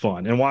tape was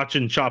fun, and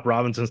watching Chop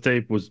Robinson's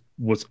tape was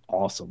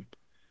awesome.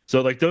 So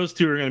like those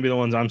two are going to be the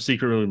ones I'm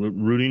secretly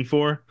rooting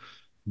for.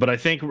 But I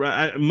think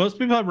most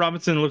people have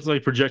Robinson looks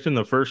like projected in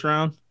the first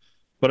round.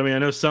 But I mean, I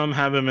know some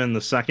have him in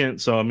the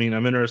second. So I mean,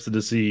 I'm interested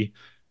to see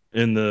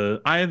in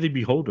the eye of the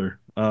beholder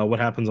what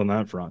happens on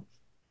that front.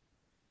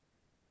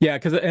 Yeah,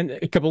 because and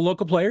a couple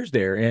local players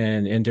there,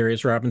 and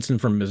Darius Robinson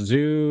from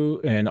Mizzou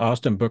and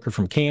Austin Booker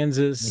from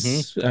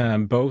Kansas,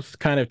 both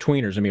kind of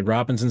tweeners. I mean,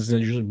 Robinson's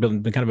usually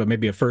been kind of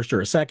maybe a first or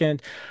a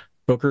second.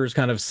 Booker's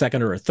kind of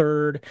second or a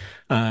third.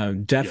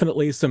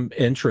 Definitely some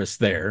interest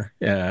there,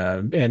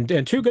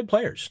 and two good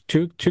players,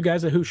 two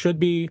guys who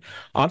should be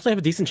honestly have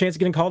a decent chance of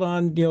getting called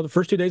on. The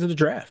first 2 days of the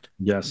draft.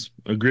 Yes,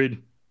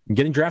 agreed.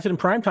 Getting drafted in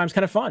prime time is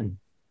kind of fun.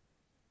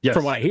 Yes,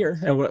 from what I hear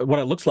and what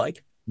it looks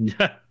like.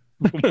 Yeah.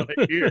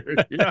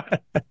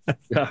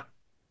 Yeah.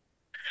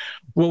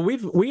 Well,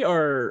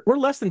 we're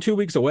less than 2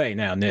 weeks away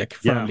now, Nick,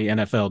 from the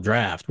NFL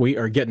draft. We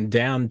are getting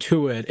down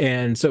to it,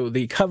 and so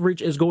the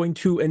coverage is going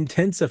to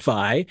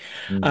intensify.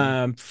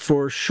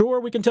 For sure,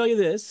 we can tell you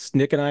this: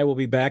 Nick and I will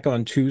be back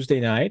on Tuesday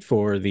night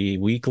for the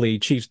weekly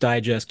Chiefs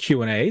Digest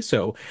Q&A.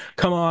 So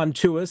come on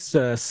to us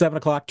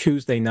 7:00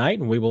 Tuesday night,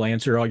 and we will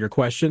answer all your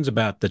questions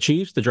about the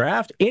Chiefs, the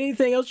draft,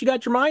 anything else you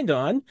got your mind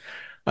on.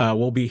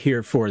 We'll be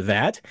here for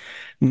that.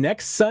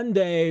 Next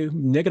Sunday,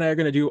 Nick and I are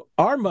going to do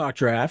our mock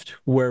draft,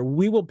 where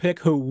we will pick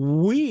who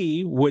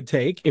we would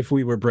take if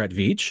we were Brett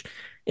Veach,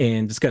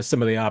 and discuss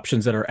some of the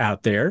options that are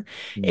out there.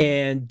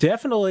 And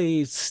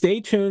definitely stay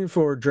tuned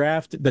for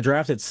the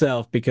draft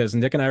itself, because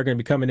Nick and I are going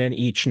to be coming in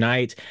each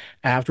night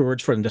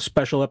afterwards for the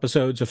special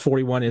episodes of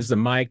 41 is the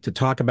Mic to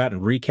talk about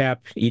and recap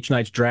each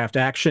night's draft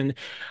action.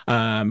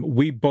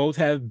 We both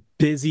have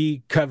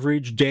busy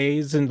coverage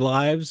days and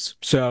lives,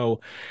 so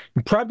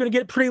you're probably going to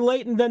get pretty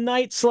late in the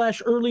night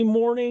 / early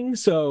morning.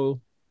 So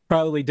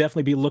probably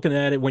definitely be looking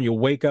at it when you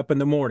wake up in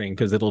the morning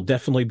because it'll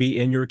definitely be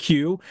in your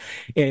queue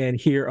and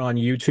here on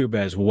YouTube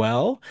as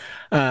well.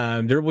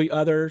 There will be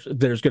others.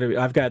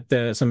 I've got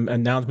some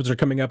announcements are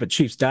coming up at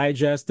Chiefs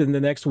Digest in the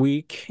next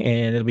week,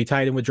 and it'll be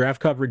tied in with draft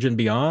coverage and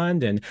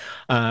beyond. And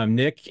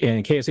Nick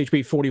and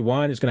KSHB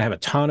 41 is going to have a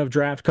ton of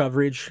draft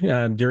coverage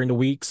during the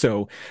week.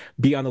 So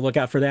be on the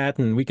lookout for that,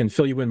 and we can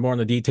fill you in more on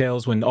the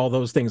details when all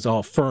those things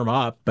all firm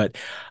up. But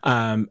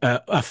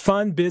a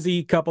fun,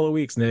 busy couple of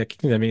weeks, Nick.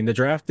 I mean, the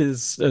draft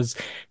is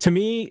to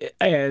me,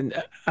 and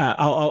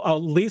I'll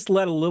at least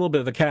let a little bit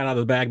of the cat out of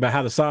the bag about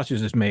how the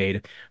sausage is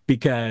made,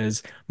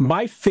 because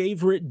my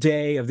favorite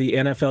day of the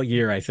NFL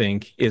year, I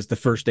think, is the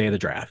first day of the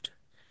draft.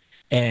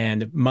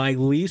 And my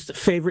least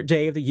favorite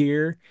day of the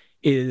year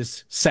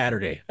is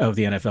Saturday of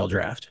the NFL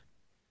draft.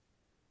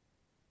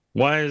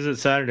 Why is it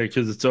Saturday?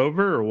 Because it's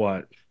over or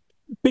what?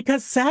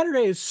 Because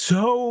Saturday is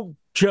so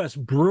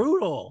just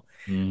brutal.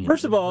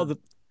 First of all,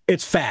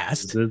 it's Is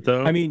fast. it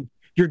though? I mean,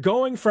 you're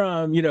going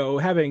from,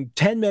 having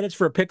 10 minutes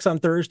for picks on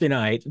Thursday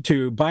night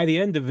to by the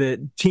end of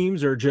it,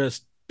 teams are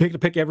just pick to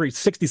pick every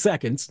 60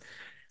 seconds.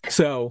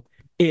 So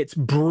it's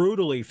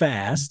brutally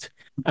fast.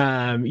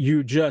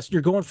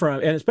 You're going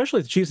from, and especially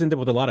if the Chiefs end up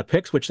with a lot of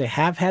picks, which they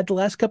have had the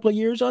last couple of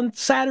years on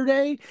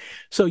Saturday.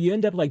 So you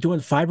end up like doing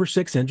 5 or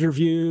 6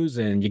 interviews,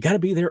 and you got to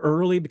be there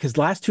early because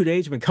the last 2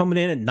 days you've been coming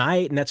in at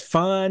night, and that's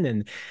fun.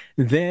 And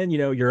then,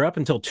 you're up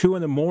until 2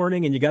 in the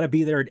morning, and you got to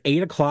be there at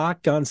 8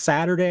 o'clock on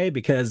Saturday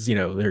because,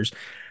 there's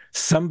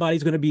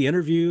somebody's going to be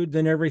interviewed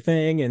and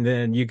everything, and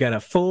then you got a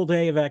full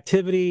day of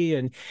activity,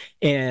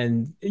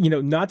 and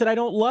not that I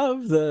don't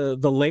love the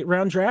late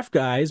round draft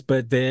guys,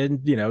 but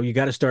then you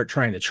got to start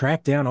trying to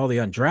track down all the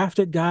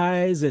undrafted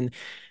guys, and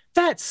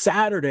that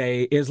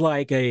Saturday is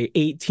like a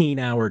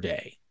 18-hour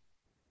day.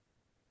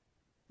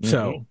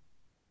 So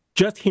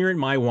just hearing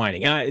my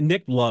whining,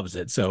 Nick loves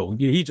it, so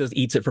he just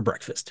eats it for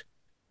breakfast.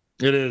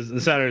 It is. The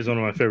Saturday is one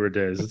of my favorite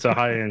days. It's a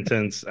high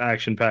intense,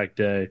 action packed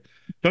day.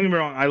 Don't get me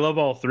wrong, I love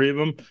all 3 of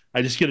them.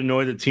 I just get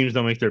annoyed that teams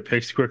don't make their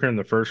picks quicker in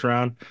the first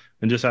round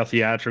and just how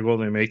theatrical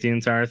they make the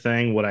entire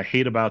thing. What I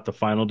hate about the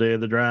final day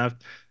of the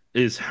draft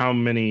is how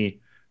many,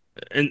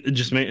 and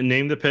just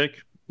name the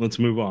pick. Let's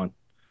move on.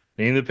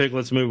 Name the pick.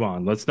 Let's move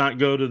on. Let's not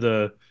go to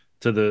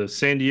the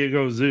San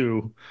Diego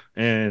Zoo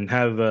and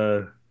have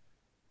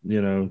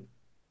you know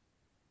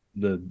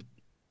the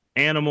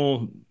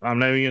animal. I'm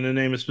not even going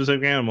to name a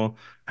specific animal.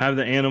 Have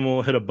the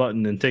animal hit a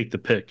button and take the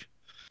pick.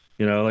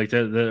 Like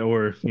that,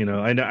 or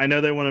I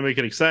know they want to make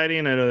it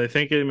exciting. I know they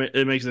think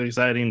it makes it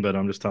exciting, but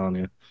I'm just telling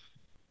you,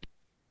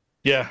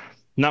 yeah,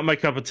 not my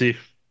cup of tea.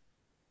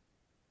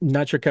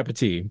 Not your cup of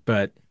tea,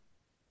 but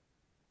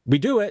we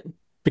do it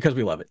because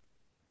we love it.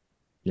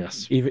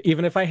 Yes,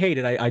 Even if I hate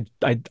it,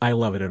 I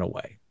love it in a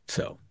way.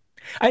 So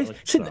I I like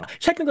said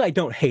technically I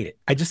don't hate it.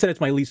 I just said it's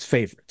my least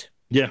favorite.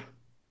 yeah,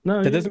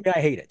 no, That yeah. doesn't mean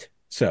I hate it.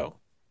 So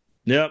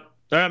Yep.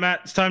 All right, Matt,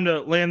 it's time to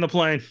land the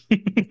plane.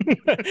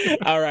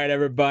 all right,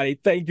 everybody.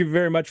 Thank you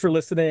very much for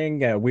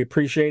listening. We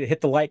appreciate it.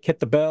 Hit the like, hit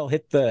the bell,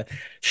 hit the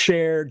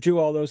share, do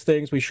all those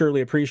things. We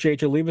surely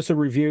appreciate you. Leave us a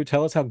review.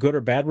 Tell us how good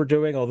or bad we're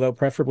doing, although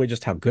preferably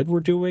just how good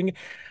we're doing.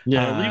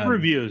 Yeah, leave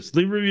reviews.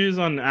 Leave reviews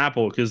on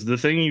Apple, because the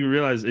thing you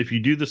realize, if you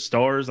do the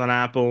stars on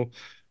Apple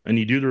and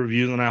you do the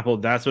reviews on Apple,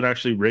 that's what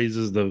actually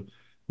raises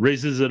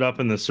it up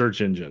in the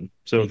search engine.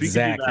 So if you could do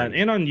that,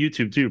 Exactly. and on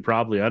YouTube too,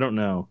 probably. I don't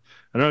know.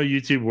 I know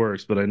YouTube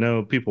works, but I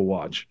know people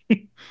watch.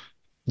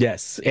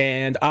 Yes,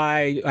 and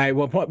I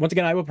will once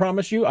again I will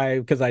promise you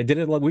because I did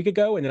it a week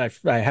ago and then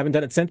I haven't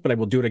done it since, but I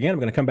will do it again. I'm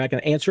going to come back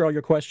and answer all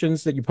your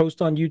questions that you post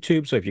on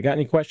YouTube. So if you got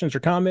any questions or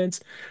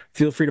comments,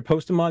 feel free to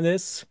post them on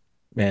this,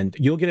 and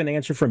you'll get an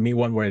answer from me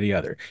one way or the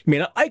other. You may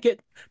not like it,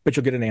 but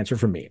you'll get an answer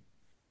from me.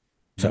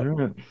 So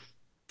Right.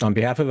 on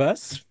behalf of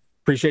us,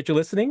 appreciate you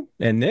listening,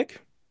 and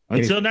Nick.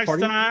 Until next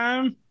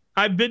time,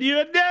 I bid you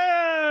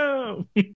adieu.